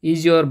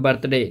 is your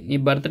birthday. నీ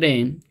బర్త్డే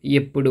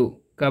ఎప్పుడు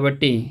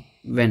కాబట్టి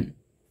వెన్.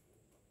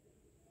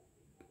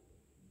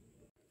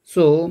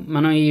 సో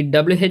మనం ఈ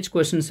WH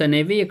క్వశ్చన్స్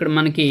అనేవి ఇక్కడ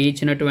మనకి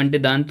ఇచ్చినటువంటి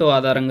దాంతో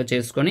ఆధారంగా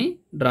చేసుకొని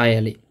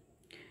రాయాలి.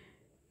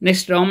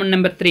 Next Roman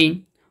number 3,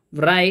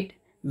 right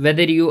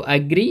whether you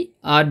agree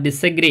or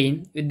disagree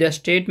with the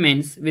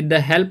statements with the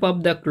help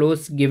of the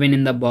clues given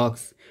in the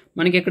box.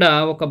 మనకి ఇక్కడ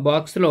ఒక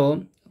బాక్స్లో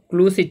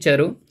క్లూస్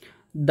ఇచ్చారు.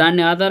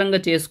 దాన్ని ఆధారంగా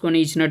చేసుకొని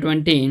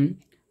ఇచ్చినటువంటి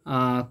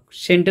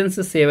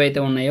సెంటెన్సెస్ ఏవైతే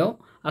ఉన్నాయో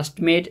ఆ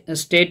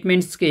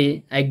స్టేట్మెంట్స్కి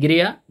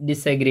అగ్రియా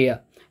డిసగ్రియా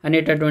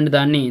అనేటటువంటి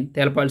దాన్ని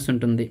తెలపాల్సి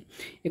ఉంటుంది.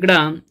 ఇక్కడ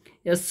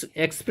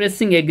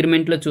ఎక్స్ప్రెసింగ్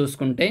అగ్రిమెంట్లో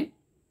చూసుకుంటే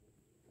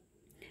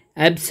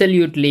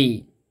absolutely,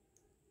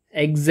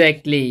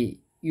 exactly,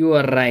 you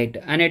are right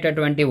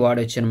అనేటటువంటి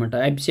వర్డ్ వచ్చనమాట.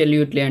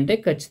 అబ్సల్యూట్లీ అంటే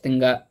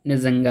ఖచ్చితంగా,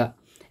 నిజంగా.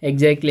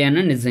 ఎగ్జాక్ట్లీ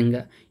అన్న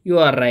నిజంగా. యు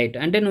ఆర్ రైట్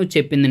అంటే నువ్వు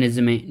చెప్పింది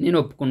నిజమే, నేను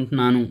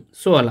ఒప్పుకుంటున్నాను.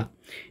 సో అలా.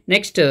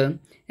 నెక్స్ట్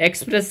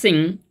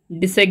ఎక్స్ప్రెసింగ్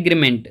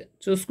డిసగ్రిమెంట్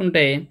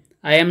చూసుకుంటే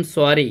ఐఎమ్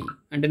సారీ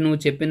అంటే నువ్వు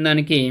చెప్పిన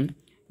దానికి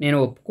నేను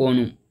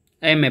ఒప్పుకోను.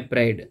 ఐఎమ్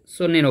అప్రైడ్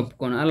సో నేను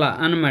ఒప్పుకోను అలా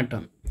అన్నమాట.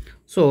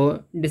 సో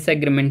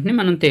డిసగ్రిమెంట్ని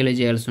మనం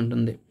తెలియజేయాల్సి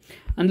ఉంటుంది.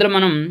 అందులో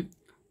మనం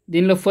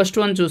దీనిలో ఫస్ట్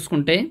వన్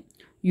చూసుకుంటే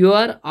యు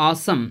ఆర్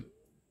ఆసమ్,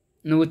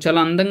 నువ్వు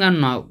చాలా అందంగా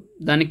ఉన్నావు.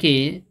 దానికి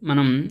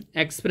మనం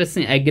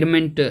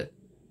అగ్రిమెంట్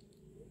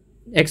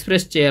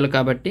ఎక్స్ప్రెస్ చేయాలి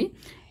కాబట్టి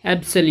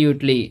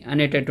అబ్సల్యూట్లీ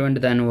అనేటటువంటి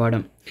దాన్ని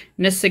వాడడం.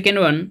 Next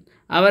second one,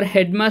 hour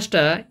head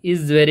master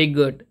is very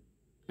good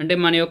అంటే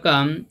మన యొక్క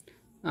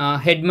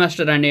హెడ్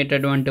మాస్టర్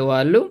అనేటటువంటి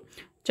వాళ్ళు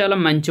చాలా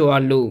మంచి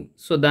వాళ్ళు.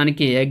 సో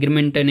దానికి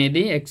అగ్రిమెంట్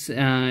అనేది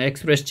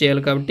ఎక్స్ప్రెస్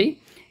చేయాలి కాబట్టి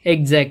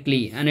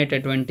ఎగ్జాక్ట్లీ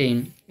అనేటటువంటి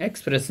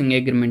ఎక్స్ప్రెసింగ్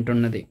అగ్రిమెంట్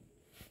ఉన్నది.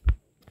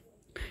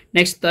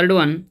 Next third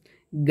one,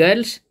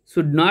 girls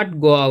should not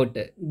go out.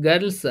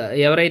 Girls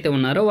ఎవరైతే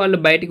ఉన్నారో వాళ్ళు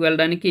బయటికి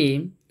వెళ్ళడానికి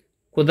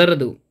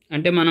కుదరదు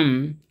అంటే మనం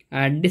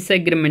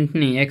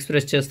డిసగ్రిమెంట్ని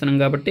ఎక్స్ప్రెస్ చేస్తున్నాం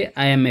కాబట్టి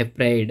I'm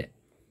afraid.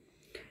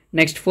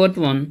 Next fourth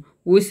one,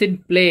 we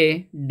should play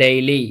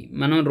daily,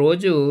 మనం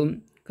రోజు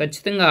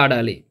ఖచ్చితంగా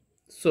ఆడాలి.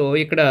 సో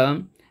ఇక్కడ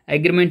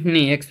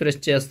అగ్రిమెంట్ని ఎక్స్ప్రెస్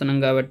చేస్తున్నాం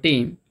కాబట్టి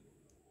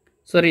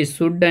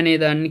షుడ్ అనే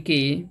దానికి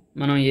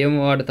మనం ఏం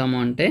వాడతాము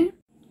అంటే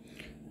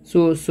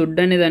షుడ్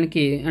అనే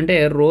దానికి అంటే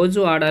రోజు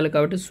ఆడాలి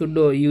కాబట్టి షుడ్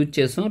యూజ్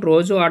చేస్తాం.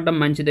 రోజు ఆడడం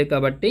మంచిదే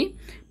కాబట్టి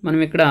మనం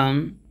ఇక్కడ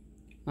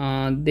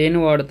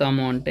దేన్ని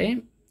వాడతాము అంటే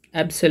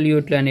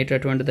అబ్సల్యూట్లీ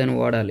అనేటటువంటి దాన్ని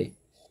వాడాలి.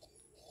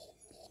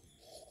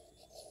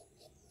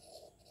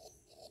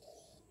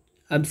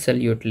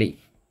 అబ్సల్యూట్లీ.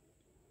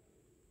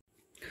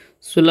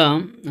 సులా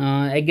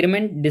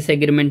అగ్రిమెంట్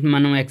డిసగ్రిమెంట్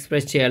మనం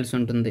ఎక్స్ప్రెస్ చేయాల్సి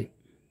ఉంటుంది.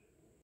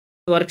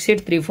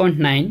 వర్క్షీట్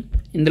 3.9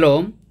 ఇందులో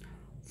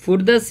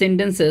food the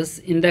sentences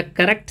in the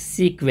correct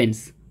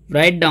sequence,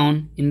 right down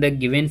in the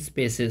given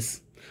spaces.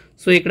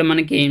 So ఇక్కడ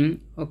మనకి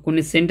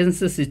కొన్ని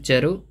సెంటెన్సెస్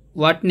ఇచ్చారు,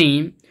 వాటిని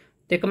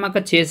తికమక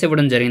చేసి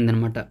ఇవ్వడం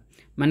జరిగిందనమాట.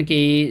 మనకి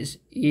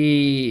ఈ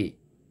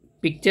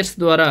పిక్చర్స్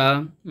ద్వారా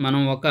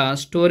మనం ఒక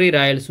స్టోరీ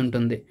రాయాల్సి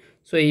ఉంటుంది.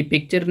 సో ఈ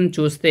పిక్చర్ని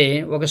చూస్తే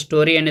ఒక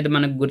స్టోరీ అనేది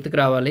మనకు గుర్తుకు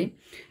రావాలి.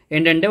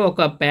 ఏంటంటే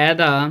ఒక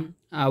పేద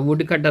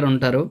వుడ్ కట్టర్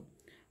ఉంటారు,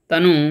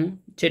 తను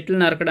చెట్లు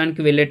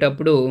నరకడానికి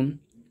వెళ్ళేటప్పుడు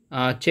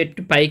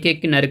చెట్టు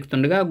పైకెక్కి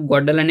నరుకుతుండగా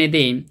గొడ్డలు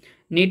అనేది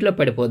నీటిలో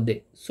పడిపోద్ది.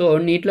 సో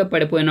నీటిలో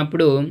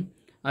పడిపోయినప్పుడు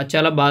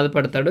చాలా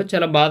బాధపడతాడు.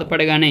 చాలా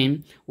బాధపడగానే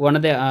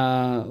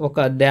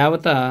ఒక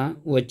దేవత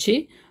వచ్చి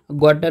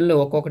గొడ్డళ్ళు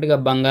ఒక్కొక్కటిగా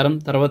బంగారం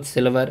తర్వాత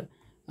సిల్వర్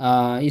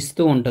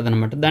ఇస్తూ ఉంటుంది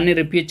అనమాట. దాన్ని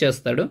రిపీట్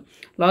చేస్తాడు.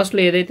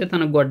 లాస్ట్లో ఏదైతే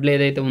తన గొడ్డలు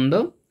ఏదైతే ఉందో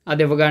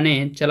అది ఇవ్వగానే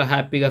చాలా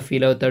హ్యాపీగా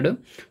ఫీల్ అవుతాడు.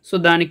 సో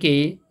దానికి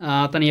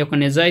అతని యొక్క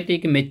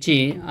నిజాయితీకి మెచ్చి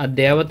ఆ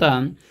దేవత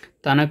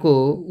తనకు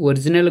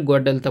ఒరిజినల్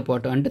గొడ్డలతో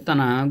పాటు, అంటే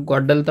తన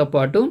గొడ్డలతో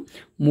పాటు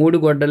 3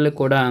 గొడ్డలు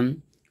కూడా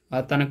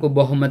తనకు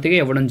బహుమతిగా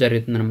ఇవ్వడం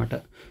జరుగుతుందనమాట.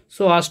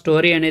 సో ఆ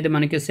స్టోరీ అనేది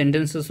మనకి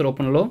సెంటెన్సెస్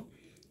రూపంలో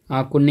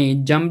కొన్ని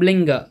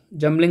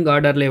జంబ్లింగ్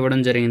ఆర్డర్లో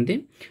ఇవ్వడం జరిగింది.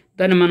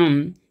 దాన్ని మనం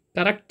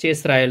కరెక్ట్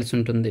చేసి రాయాల్సి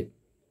ఉంటుంది.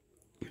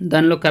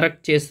 దానిలో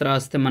కరెక్ట్ చేసి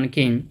రాస్తే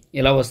మనకి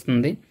ఇలా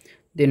వస్తుంది.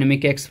 దీన్ని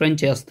మీకు ఎక్స్ప్లెయిన్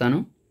చేస్తాను.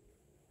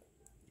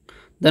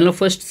 దానిలో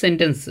ఫస్ట్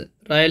సెంటెన్స్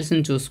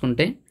రాయాల్సింది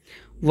చూసుకుంటే,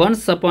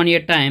 once upon A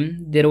time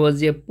there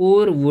was a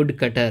poor would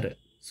cutter.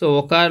 So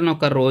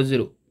ఒకానొక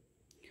రోజు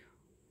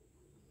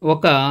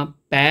ఒక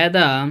పేద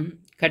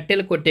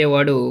కట్టెలు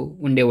కొట్టేవాడు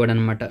ఉండేవాడు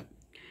అనమాట.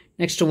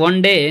 Next, one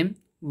day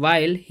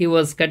while he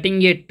was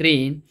cutting A tree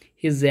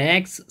his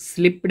axe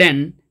slipped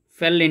and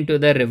fell in to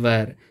the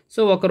river.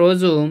 So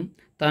ఒకరోజు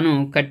తను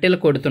కట్టెలు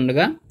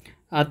కొడుతుండగా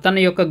తన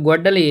యొక్క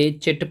గొడ్డలి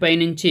చెట్టుపై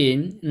నుంచి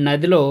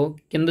నదిలో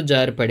కింద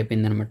జారి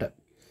పడిపోయింది అనమాట.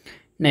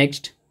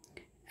 Next,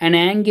 an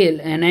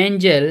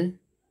angel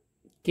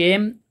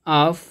came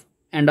off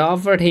and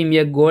offered him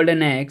a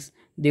golden axe.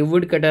 The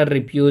woodcutter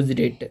refused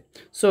it.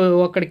 So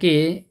అక్కడికి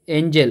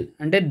ఏంజల్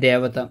అంటే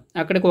దేవత,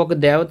 అక్కడికి ఒక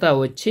దేవత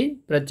వచ్చి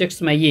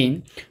ప్రత్యక్షమయ్యి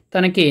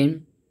తనకి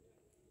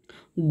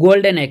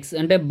గోల్డెన్ ఎక్స్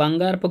అంటే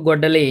బంగారపు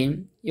గొడ్డలి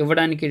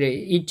ఇవ్వడానికి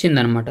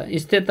ఇచ్చిందనమాట.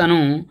 ఇస్తే తను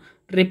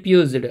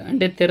రిఫ్యూజ్డ్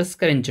అంటే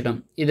తిరస్కరించడం,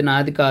 ఇది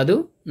నాది కాదు,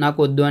 నాకు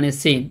వద్దు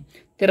అనేసి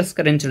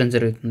తిరస్కరించడం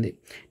జరుగుతుంది.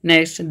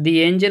 Next, the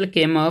Angel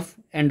came of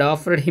and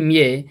offered him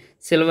a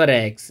silver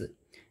axe.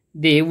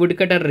 The would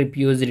cutter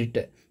refused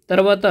it.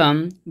 తర్వాత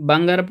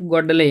బంగారపు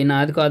గొడ్డలి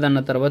నాది కాదన్న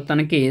తర్వాత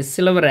తనకి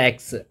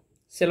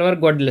సిల్వర్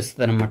గొడ్డలు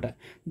ఇస్తుంది అనమాట.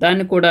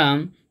 దాన్ని కూడా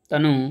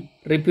తను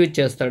రిఫ్యూజ్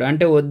చేస్తాడు,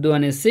 అంటే వద్దు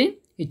అనేసి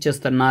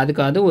ఇచ్చేస్తాడు, నాది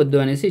కాదు వద్దు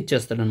అనేసి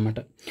ఇచ్చేస్తాడు అనమాట.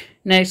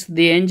 Next,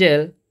 the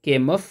Angel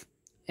came of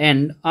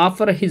and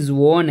offer his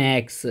own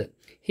axe.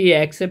 He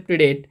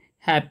accepted it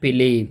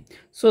happily.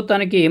 So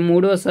తనకి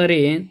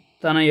మూడోసారి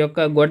తన యొక్క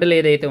గొడ్డలు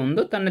ఏదైతే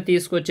ఉందో తనని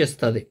తీసుకొచ్చి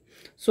ఇస్తుంది.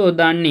 సో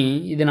దాన్ని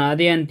ఇది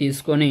నాది అని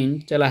తీసుకొని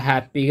చాలా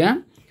హ్యాపీగా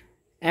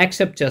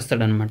accept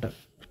చేస్తాడనమాట.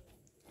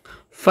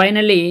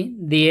 Finally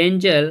the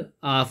Angel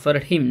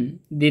offered him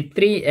the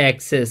 3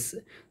 access.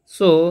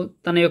 So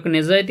తన యొక్క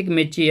నిజాయితీకి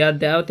మెచ్చి ఆ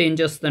దేవత ఏం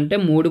చేస్తుందంటే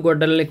 3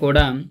 గొడ్డల్ని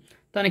కూడా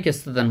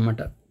తనకిస్తుంది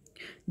అనమాట.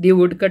 The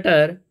would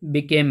cutter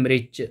became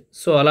rich.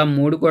 So అలా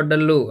 3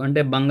 గొడ్డళ్ళు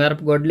అంటే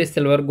బంగారపు గొడ్డలి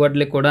సిల్వర్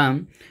గొడ్డలి కూడా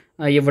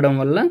ఇవ్వడం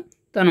వల్ల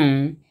తను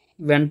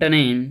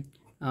వెంటనే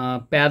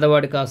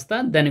పేదవాడు కాస్త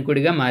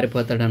ధనికుడిగా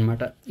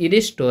మారిపోతాడనమాట. ఇది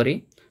స్టోరీ.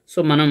 సో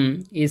మనం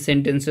ఈ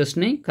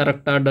సెంటెన్సెస్ని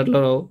కరెక్ట్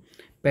ఆర్డర్లో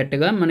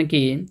పెట్టగా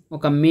మనకి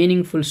ఒక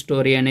మీనింగ్ఫుల్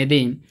స్టోరీ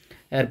అనేది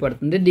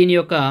ఏర్పడుతుంది. దీని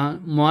యొక్క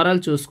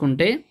మోరల్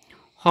చూసుకుంటే,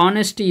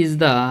 honesty is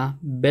the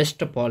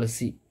best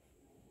policy.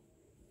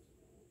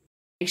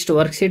 Next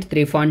worksheet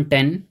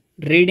 3.10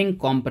 reading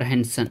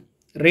comprehension.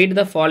 Read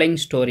the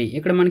following story.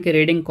 ఇక్కడ మనకి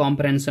రీడింగ్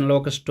కాంప్రహెన్షన్లో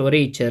ఒక స్టోరీ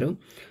ఇచ్చారు.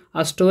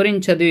 ఆ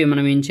స్టోరీని చదివి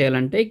మనం ఏం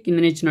చేయాలంటే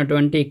కింద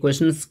ఇచ్చినటువంటి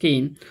క్వశ్చన్స్కి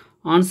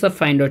ఆన్సర్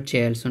ఫైండ్ అవుట్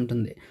చేయాల్సి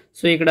ఉంటుంది.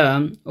 సో ఇక్కడ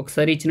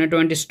ఒకసారి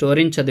ఇచ్చినటువంటి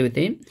స్టోరీని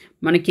చదివితే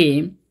మనకి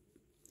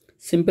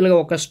సింపుల్గా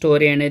ఒక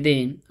స్టోరీ అనేది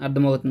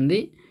అర్థమవుతుంది.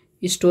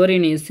 ఈ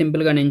స్టోరీని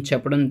సింపుల్గా నేను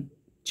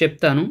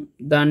చెప్తాను,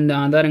 దాని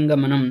ఆధారంగా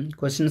మనం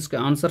క్వశ్చన్స్కి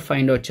ఆన్సర్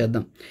ఫైండ్ అవుట్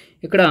చేద్దాం.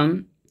 ఇక్కడ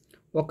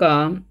ఒక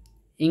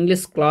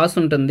ఇంగ్లీష్ క్లాస్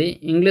ఉంటుంది.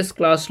 ఇంగ్లీష్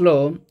క్లాస్లో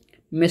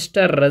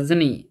మిస్టర్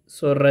రజనీ,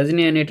 సో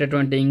రజనీ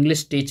అనేటటువంటి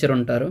ఇంగ్లీష్ టీచర్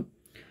ఉంటారు.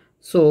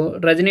 సో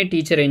రజనీ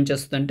టీచర్ ఏం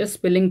చేస్తుందంటే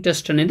స్పెల్లింగ్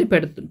టెస్ట్ అనేది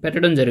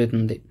పెట్టడం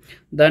జరుగుతుంది.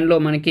 దానిలో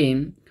మనకి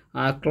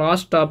ఆ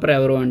క్లాస్ టాపర్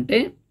ఎవరు అంటే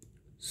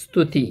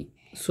స్తుతి.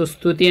 సో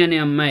స్తుతి అనే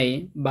అమ్మాయి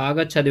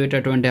బాగా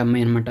చదివేటటువంటి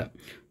అమ్మాయి అనమాట.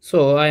 సో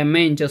ఆ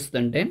అమ్మాయి ఏం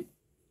చేస్తుందంటే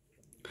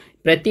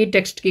ప్రతి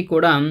టెక్స్ట్కి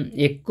కూడా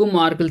ఎక్కువ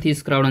మార్కులు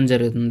తీసుకురావడం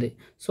జరుగుతుంది.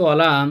 సో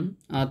అలా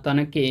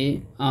తనకి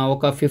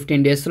ఒక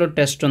 15 డేస్లో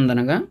టెస్ట్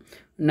ఉందనగా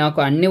నాకు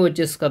అన్నీ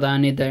వచ్చేసి కదా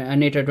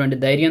అనేటటువంటి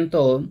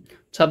ధైర్యంతో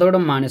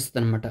చదవడం మానేస్తుంది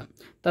అనమాట.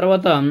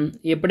 తర్వాత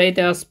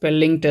ఎప్పుడైతే ఆ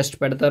స్పెల్లింగ్ టెస్ట్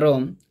పెడతారో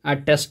ఆ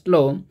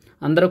టెస్ట్లో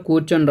అందరూ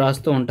కూర్చొని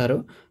రాస్తూ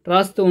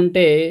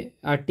ఉంటే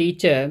ఆ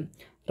టీచర్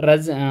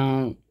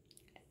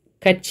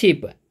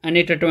కర్చీప్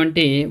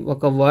అనేటటువంటి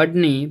ఒక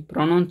వర్డ్ని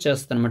ప్రొనౌన్స్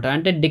చేస్తుంది అనమాట,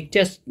 అంటే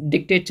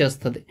డిక్టేట్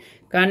చేస్తుంది.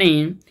 కానీ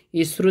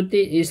ఈ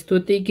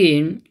స్తుతికి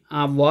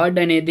ఆ వర్డ్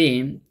అనేది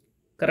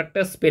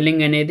కరెక్ట్గా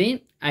స్పెల్లింగ్ అనేది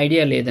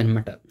ఐడియా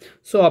లేదనమాట.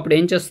 సో అప్పుడు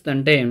ఏం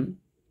చేస్తుందంటే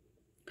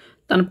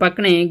తన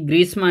పక్కనే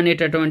గ్రీష్మ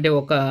అనేటటువంటి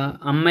ఒక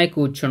అమ్మాయి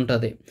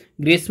కూర్చుంటుంది.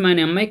 గ్రీష్మ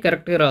అనే అమ్మాయి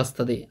కరెక్ట్గా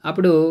రాస్తుంది.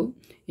 అప్పుడు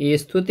ఈ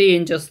స్తుతి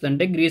ఏం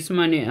చేస్తుందంటే గ్రీష్మ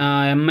అనే ఆ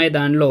అమ్మాయి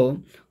దానిలో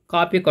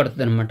కాపీ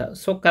కొడుతుంది అనమాట.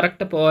 సో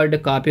కరెక్ట్ వర్డ్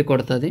కాపీ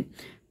కొడుతుంది.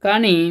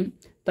 కానీ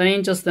తను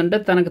ఏం చేస్తుందంటే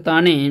తనకు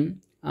తానే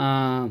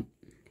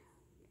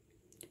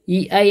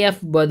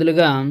ఈఐఎఫ్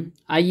బదులుగా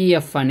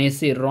ఐఈఎఫ్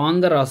అనేసి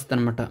రాంగ్గా రాస్తుంది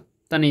అనమాట.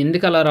 తను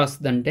ఎందుకు అలా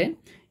రాస్తుందంటే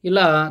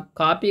ఇలా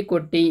కాపీ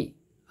కొట్టి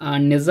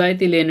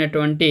నిజాయితీ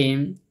లేనటువంటి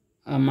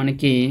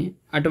మనకి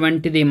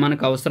అటువంటిది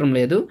మనకు అవసరం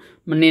లేదు,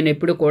 నేను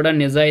ఎప్పుడు కూడా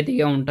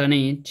నిజాయితీగా ఉంటాను,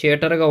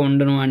 చీటర్గా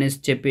ఉండను అనేసి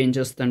చెప్పి ఏం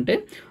చేస్తుందంటే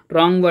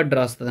రాంగ్ వర్డ్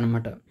రాస్తుంది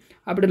అనమాట.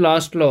 అప్పుడు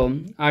లాస్ట్లో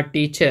ఆ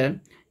టీచర్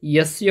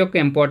ఎస్ యొక్క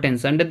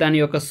ఇంపార్టెన్స్ అంటే దాని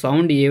యొక్క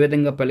సౌండ్ ఏ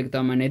విధంగా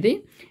పలుకుతాం అనేది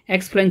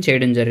ఎక్స్ప్లెయిన్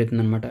చేయడం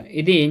జరుగుతుంది అనమాట.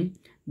 ఇది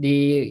ది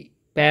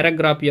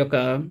పారాగ్రాఫ్ యొక్క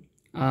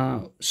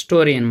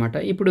స్టోరీ అనమాట.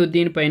 ఇప్పుడు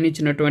దీనిపైన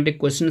ఇచ్చినటువంటి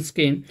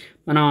క్వశ్చన్స్కి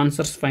మనం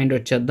ఆన్సర్స్ ఫైండ్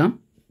అవుట్ చేద్దాం.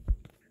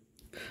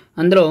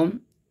 అందులో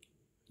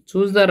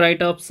చూస్ ద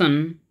రైట్ ఆప్షన్,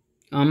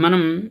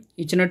 మనం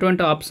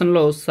ఇచ్చినటువంటి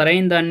ఆప్షన్లో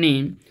సరైన దాన్ని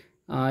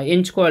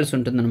ఎంచుకోవాల్సి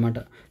ఉంటుందన్నమాట.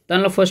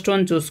 దానిలో ఫస్ట్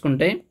వన్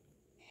చూసుకుంటే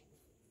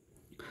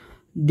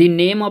the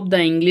name of the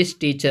English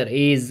teacher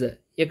is,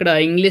 ఇక్కడ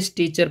ఇంగ్లీష్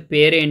టీచర్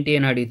పేరు ఏంటి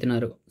అని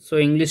అడుగుతున్నారు. సో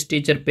ఇంగ్లీష్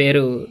టీచర్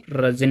పేరు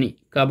రజని,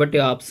 కాబట్టి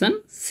option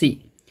C.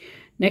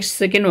 Next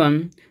second one,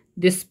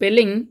 the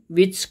spelling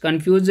which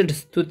confused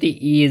స్తుతి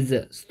ఈజ్,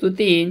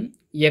 స్తుతి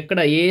ఎక్కడ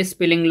ఏ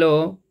స్పెల్లింగ్లో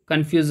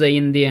కన్ఫ్యూజ్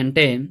అయ్యింది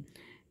అంటే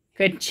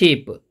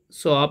kerchief,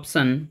 so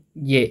option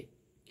A.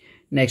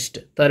 Next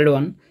third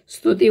one,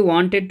 స్తుతి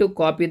wanted to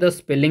copy the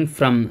spelling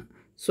from,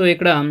 so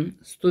ఇక్కడ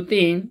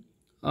స్తుతి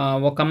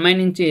ఒక అమ్మాయి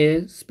నుంచి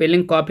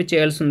స్పెల్లింగ్ కాపీ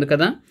చేయాల్సి ఉంది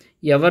కదా,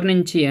 ఎవరి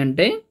నుంచి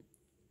అంటే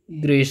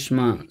Greeshma,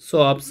 so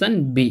option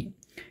B.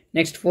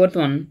 Next fourth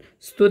one,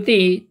 స్తుతి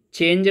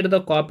changed the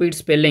copied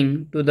spelling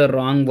to the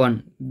wrong one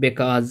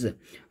because,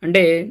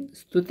 అంటే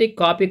స్తుతి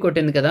కాపీ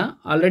కొట్టింది కదా,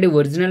 ఆల్రెడీ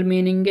ఒరిజినల్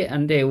మీనింగ్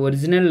అంటే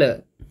ఒరిజినల్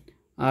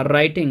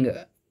రైటింగ్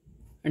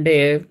అంటే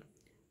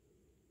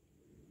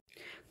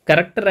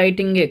కరెక్ట్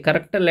రైటింగే,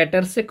 కరెక్ట్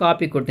లెటర్సే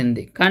కాపీ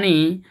కొట్టింది, కానీ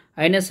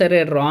అయినా సరే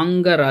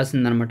రాంగ్గా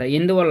రాసిందనమాట.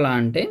 ఎందువల్ల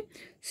అంటే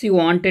she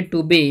wanted to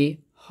be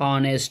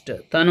honest,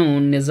 తను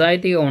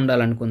నిజాయితీగా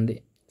ఉండాలనుకుంది,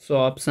 సో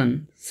ఆప్షన్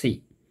సి.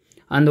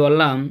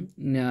 అందువల్ల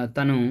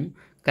తను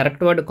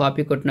కరెక్ట్ వర్డ్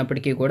కాపీ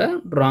కొట్టినప్పటికీ కూడా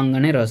రాంగ్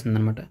అనే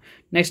రాసిందనమాట.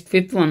 Next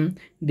fifth one,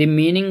 the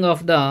meaning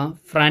of the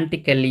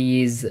ఫ్రాంటికల్లీ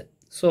is,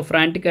 so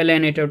ఫ్రాంటికల్లీ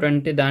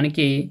అనేటటువంటి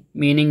దానికి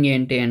మీనింగ్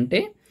ఏంటి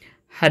అంటే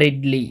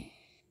హరిడ్లీ,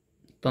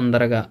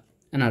 తొందరగా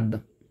అని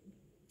అర్థం,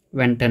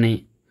 వెంటనే.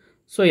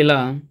 సో ఇలా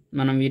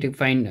మనం వీటికి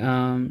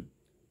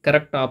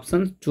కరెక్ట్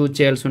ఆప్షన్ చూజ్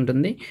చేయాల్సి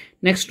ఉంటుంది.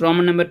 Next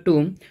Roman number 2,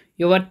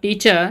 your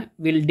teacher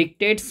will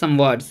dictate some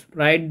words,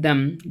 write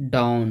them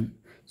down.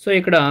 So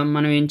ఇక్కడ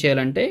మనం ఏం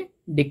చేయాలంటే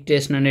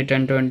డిక్టేషన్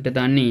అనేటటువంటి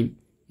దాన్ని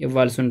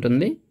ఇవ్వాల్సి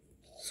ఉంటుంది.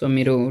 సో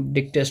మీరు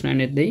డిక్టేషన్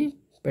అనేది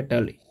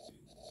పెట్టాలి.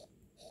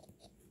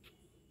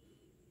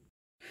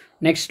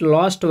 నెక్స్ట్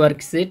లాస్ట్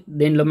వర్క్ షీట్,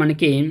 దీనిలో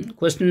మనకి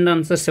క్వశ్చన్ అండ్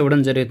ఆన్సర్స్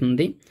ఇవ్వడం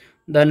జరుగుతుంది.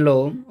 దానిలో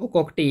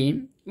ఒక్కొక్కటి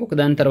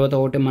ఒకదాని తర్వాత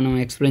ఒకటి మనం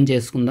ఎక్స్ప్లెయిన్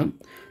చేసుకుందాం.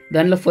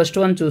 దానిలో ఫస్ట్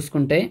వన్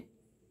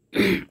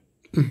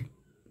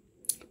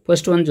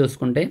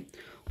చూసుకుంటే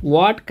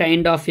what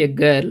kind of a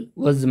girl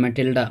was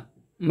Matilda,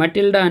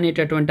 Matilda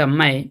అనేటటువంటి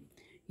అమ్మాయి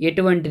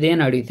ఎటువంటిది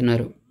అని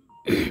అడుగుతున్నారు.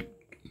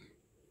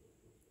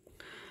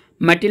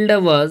 Matilda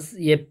was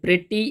a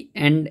pretty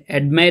and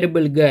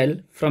admirable girl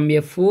from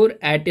a poor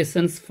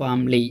artisans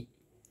family.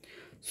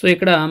 So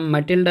ఇక్కడ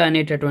మటిల్డా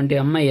అనేటటువంటి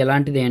అమ్మాయి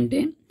ఎలాంటిది అంటే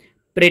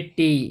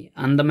ప్రెట్టి,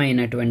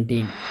 అందమైనటువంటి,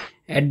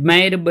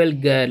 అడ్మైరబుల్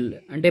గర్ల్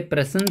అంటే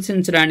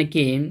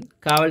ప్రశంసించడానికి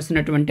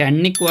కావలసినటువంటి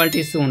అన్ని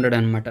క్వాలిటీస్ ఉండడం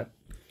అనమాట.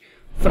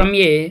 From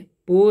a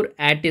poor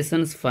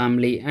artisans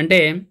family అంటే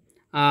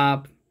ఆ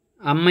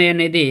అమ్మాయి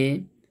అనేది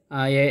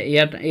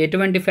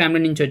ఎటువంటి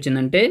ఫ్యామిలీ నుంచి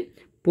వచ్చిందంటే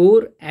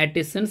పూర్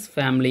ఆర్టిసన్స్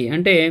ఫ్యామిలీ,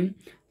 అంటే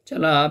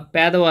చాలా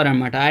పేదవారు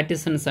అనమాట.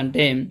 ఆర్టిసన్స్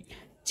అంటే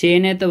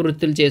చేనేత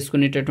వృత్తులు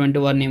చేసుకునేటటువంటి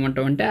వారిని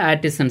ఏమంటామంటే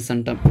ఆర్టిసన్స్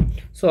అంటాం.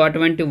 సో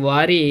అటువంటి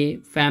వారి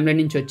ఫ్యామిలీ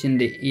నుంచి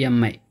వచ్చింది ఈ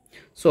అమ్మాయి.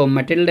 సో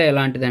మటిల్డా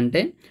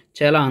ఎలాంటిదంటే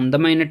చాలా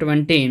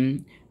అందమైనటువంటి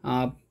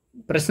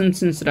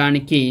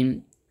ప్రశంసించడానికి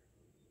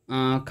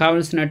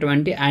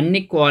కావలసినటువంటి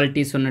అన్ని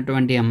క్వాలిటీస్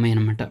ఉన్నటువంటి అమ్మాయి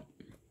అనమాట.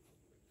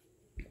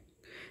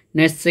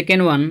 Next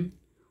second one,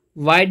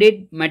 why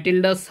did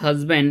Matildas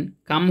husband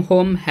come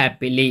home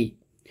happily.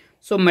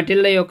 So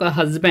Matilda యొక్క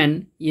హస్బెండ్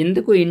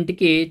ఎందుకు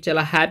ఇంటికి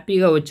చాలా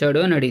హ్యాపీగా వచ్చాడు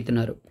అని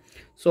అడుగుతున్నారు.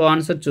 సో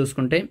ఆన్సర్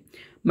చూసుకుంటే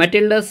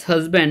Matildas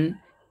husband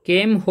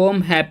came home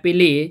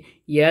happily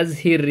as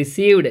he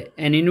received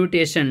an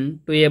invitation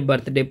to A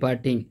birthday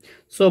party.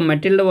 So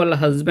Matilda వాళ్ళ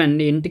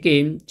హస్బెండ్ ఇంటికి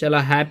చాలా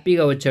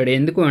హ్యాపీగా వచ్చాడు,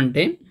 ఎందుకు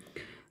అంటే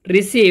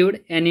రిసీవ్డ్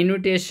అన్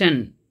ఇన్విటేషన్,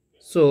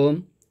 సో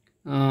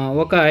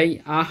ఒక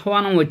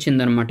ఆహ్వానం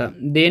వచ్చిందనమాట.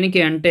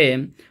 దేనికి అంటే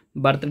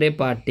బర్త్డే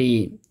పార్టీ.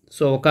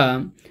 సో ఒక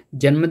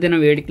జన్మదిన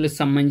వేడుకలకు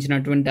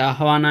సంబంధించినటువంటి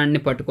ఆహ్వానాన్ని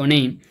పట్టుకొని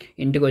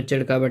ఇంటికి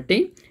వచ్చాడు కాబట్టి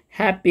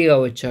హ్యాపీగా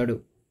వచ్చాడు.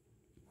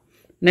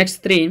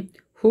 Next 3,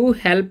 who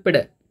helped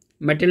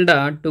Matilda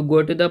to go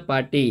to the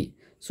party.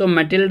 So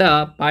Matilda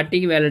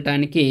పార్టీకి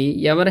వెళ్ళటానికి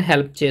ఎవరు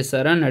హెల్ప్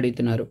చేశారు అని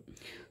అడుగుతున్నారు.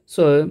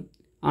 సో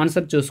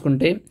ఆన్సర్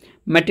చూసుకుంటే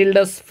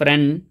Matildas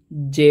friend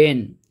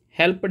Jane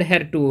helped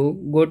her to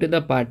go to the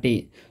party.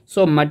 So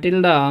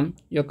Matilda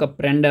యొక్క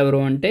ఫ్రెండ్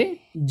ఎవరు అంటే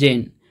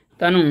జేన్,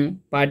 తను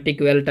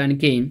పార్టీకి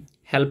వెళ్ళటానికి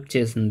హెల్ప్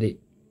చేసింది.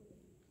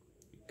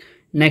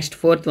 Next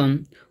 4th one,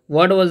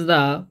 what was the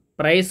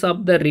price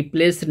of the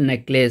replaced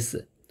necklace.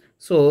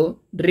 So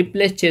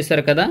replace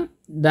చేశారు కదా,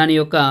 దాని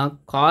యొక్క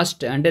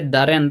కాస్ట్ అంటే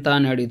ధర ఎంత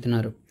అని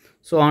అడుగుతున్నారు.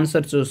 సో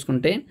ఆన్సర్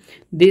చూసుకుంటే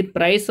the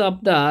price of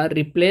the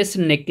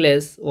replaced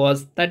necklace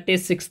was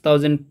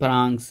 36,000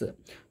 francs.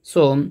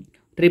 So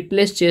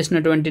replace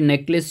చేసినటువంటి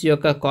నెక్లెస్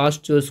యొక్క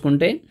కాస్ట్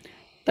చూసుకుంటే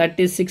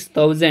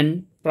 36,000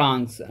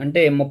 francs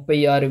అంటే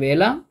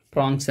 36,000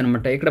 ప్రాన్స్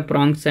అనమాట. ఇక్కడ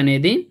ప్రాన్స్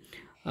అనేది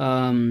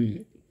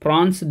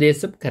ఫ్రాన్స్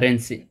దేశపు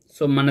కరెన్సీ.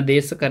 సో మన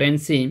దేశ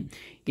కరెన్సీ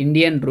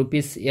ఇండియన్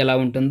రూపీస్ ఎలా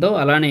ఉంటుందో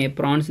అలానే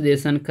ఫ్రాన్స్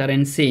దేశానికి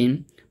కరెన్సీ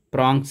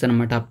ప్రాన్స్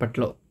అనమాట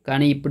అప్పట్లో.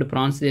 కానీ ఇప్పుడు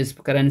ఫ్రాన్స్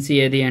దేశపు కరెన్సీ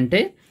ఏది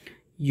అంటే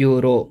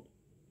euro.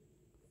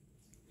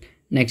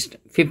 Next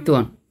 5th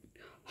one.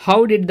 How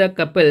did the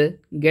couple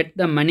get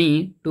the money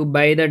to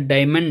buy the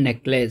diamond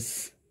necklace?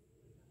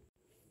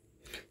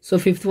 So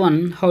 5th one,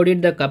 how did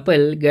the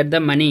couple get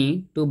the money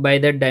to buy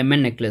the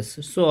diamond necklace?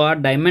 So ఆ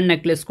diamond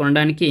necklace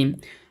కొనడానికి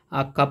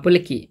ఆ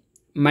కపుల్కి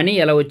money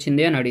ఎలా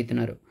వచ్చింది అని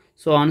అడుగుతున్నారు.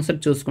 So answer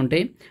చూసుకుంటే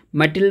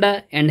Matilda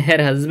and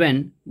her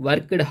husband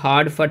worked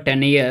hard for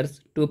 10 years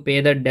to pay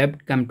the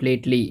డెబ్ట్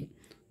completely.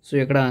 So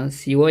ఇక్కడ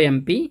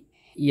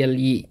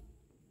COMPLE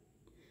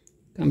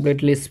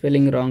కంప్లీట్లీ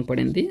స్పెల్లింగ్ రాంగ్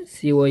పడింది.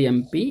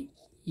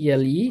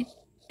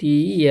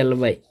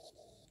 COMPLETELY.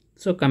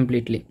 So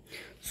completely.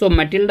 So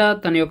Matilda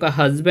తన యొక్క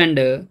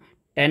హస్బెండ్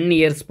 10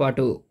 years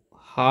పాటు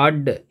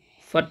హార్డ్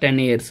ఫర్ 10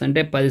 years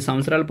అంటే 10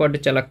 సంవత్సరాల పాటు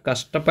చాలా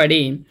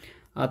కష్టపడి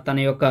తన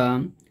యొక్క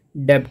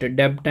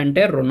డెబ్ట్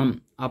అంటే రుణం,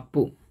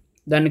 అప్పు,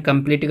 దాన్ని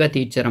కంప్లీట్గా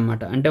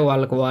తీర్చారన్నమాట. అంటే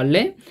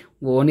వాళ్ళే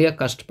ఓన్గా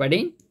కష్టపడి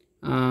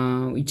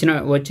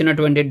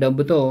వచ్చినటువంటి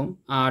డబ్బుతో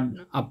ఆ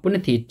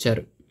అప్పుని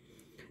తీర్చారు.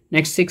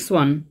 Next 6th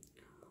one.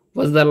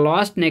 Was the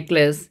last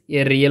necklace A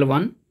real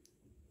one?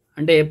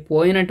 అంటే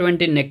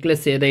పోయినటువంటి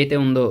నెక్లెస్ ఏదైతే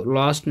ఉందో,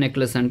 లాస్ట్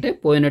నెక్లెస్ అంటే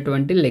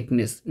పోయినటువంటి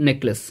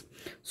నెక్లెస్.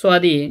 సో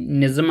అది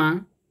నిజమా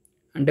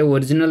అంటే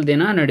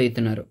ఒరిజినల్దేనా అని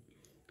అడుగుతున్నారు.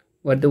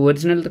 అది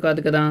ఒరిజినల్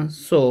కాదు కదా.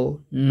 So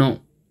no,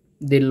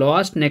 the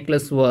last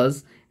necklace was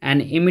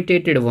an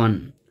imitated one.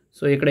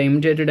 So ఇక్కడ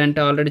ఇమిటేటెడ్ అంటే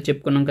ఆల్రెడీ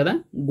చెప్పుకున్నాం కదా,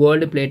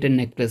 గోల్డ్ ప్లేటెడ్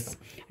నెక్లెస్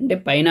అంటే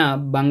పైన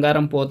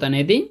బంగారం పోత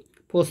అనేది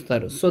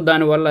పోస్తారు. సో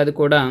దానివల్ల అది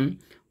కూడా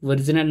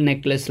ఒరిజినల్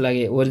నెక్లెస్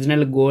లాగే,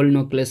 ఒరిజినల్ గోల్డ్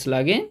నెక్లెస్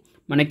లాగే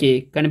మనకి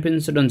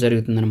కనిపించడం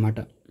జరుగుతుందన్నమాట.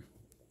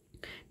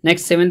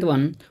 Next 7th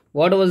one.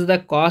 What was the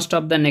cost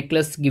of the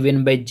necklace given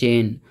by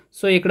Jane?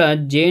 So ఇక్కడ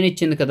జేన్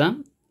ఇచ్చింది కదా,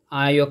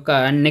 ఆ యొక్క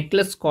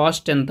నెక్లెస్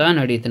కాస్ట్ ఎంత అని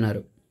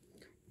అడుగుతున్నారు.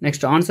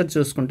 నెక్స్ట్ ఆన్సర్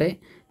చూసుకుంటే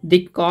the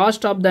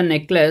cost of the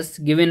necklace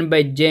given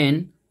by Jane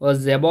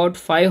was about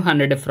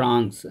 500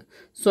 francs.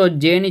 So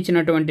Jane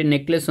ఇచ్చినటువంటి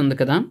నెక్లెస్ ఉంది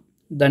కదా,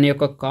 దాని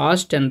యొక్క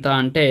కాస్ట్ ఎంత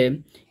అంటే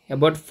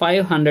అబౌట్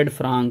 500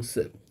 francs,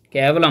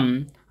 కేవలం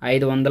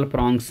 500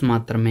 francs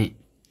మాత్రమే.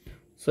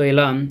 సో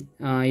ఇలా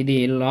ఇది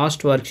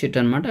లాస్ట్ వర్క్షీట్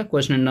అనమాట.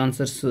 క్వశ్చన్ అండ్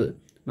ఆన్సర్స్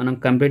మనం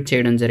కంప్లీట్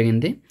చేయడం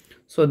జరిగింది.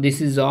 So this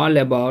is all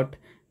about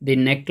the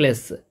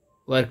necklace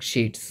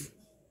worksheets.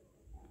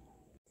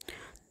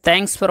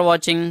 Thanks for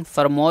watching.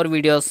 For more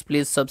videos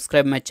please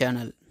subscribe my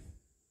channel.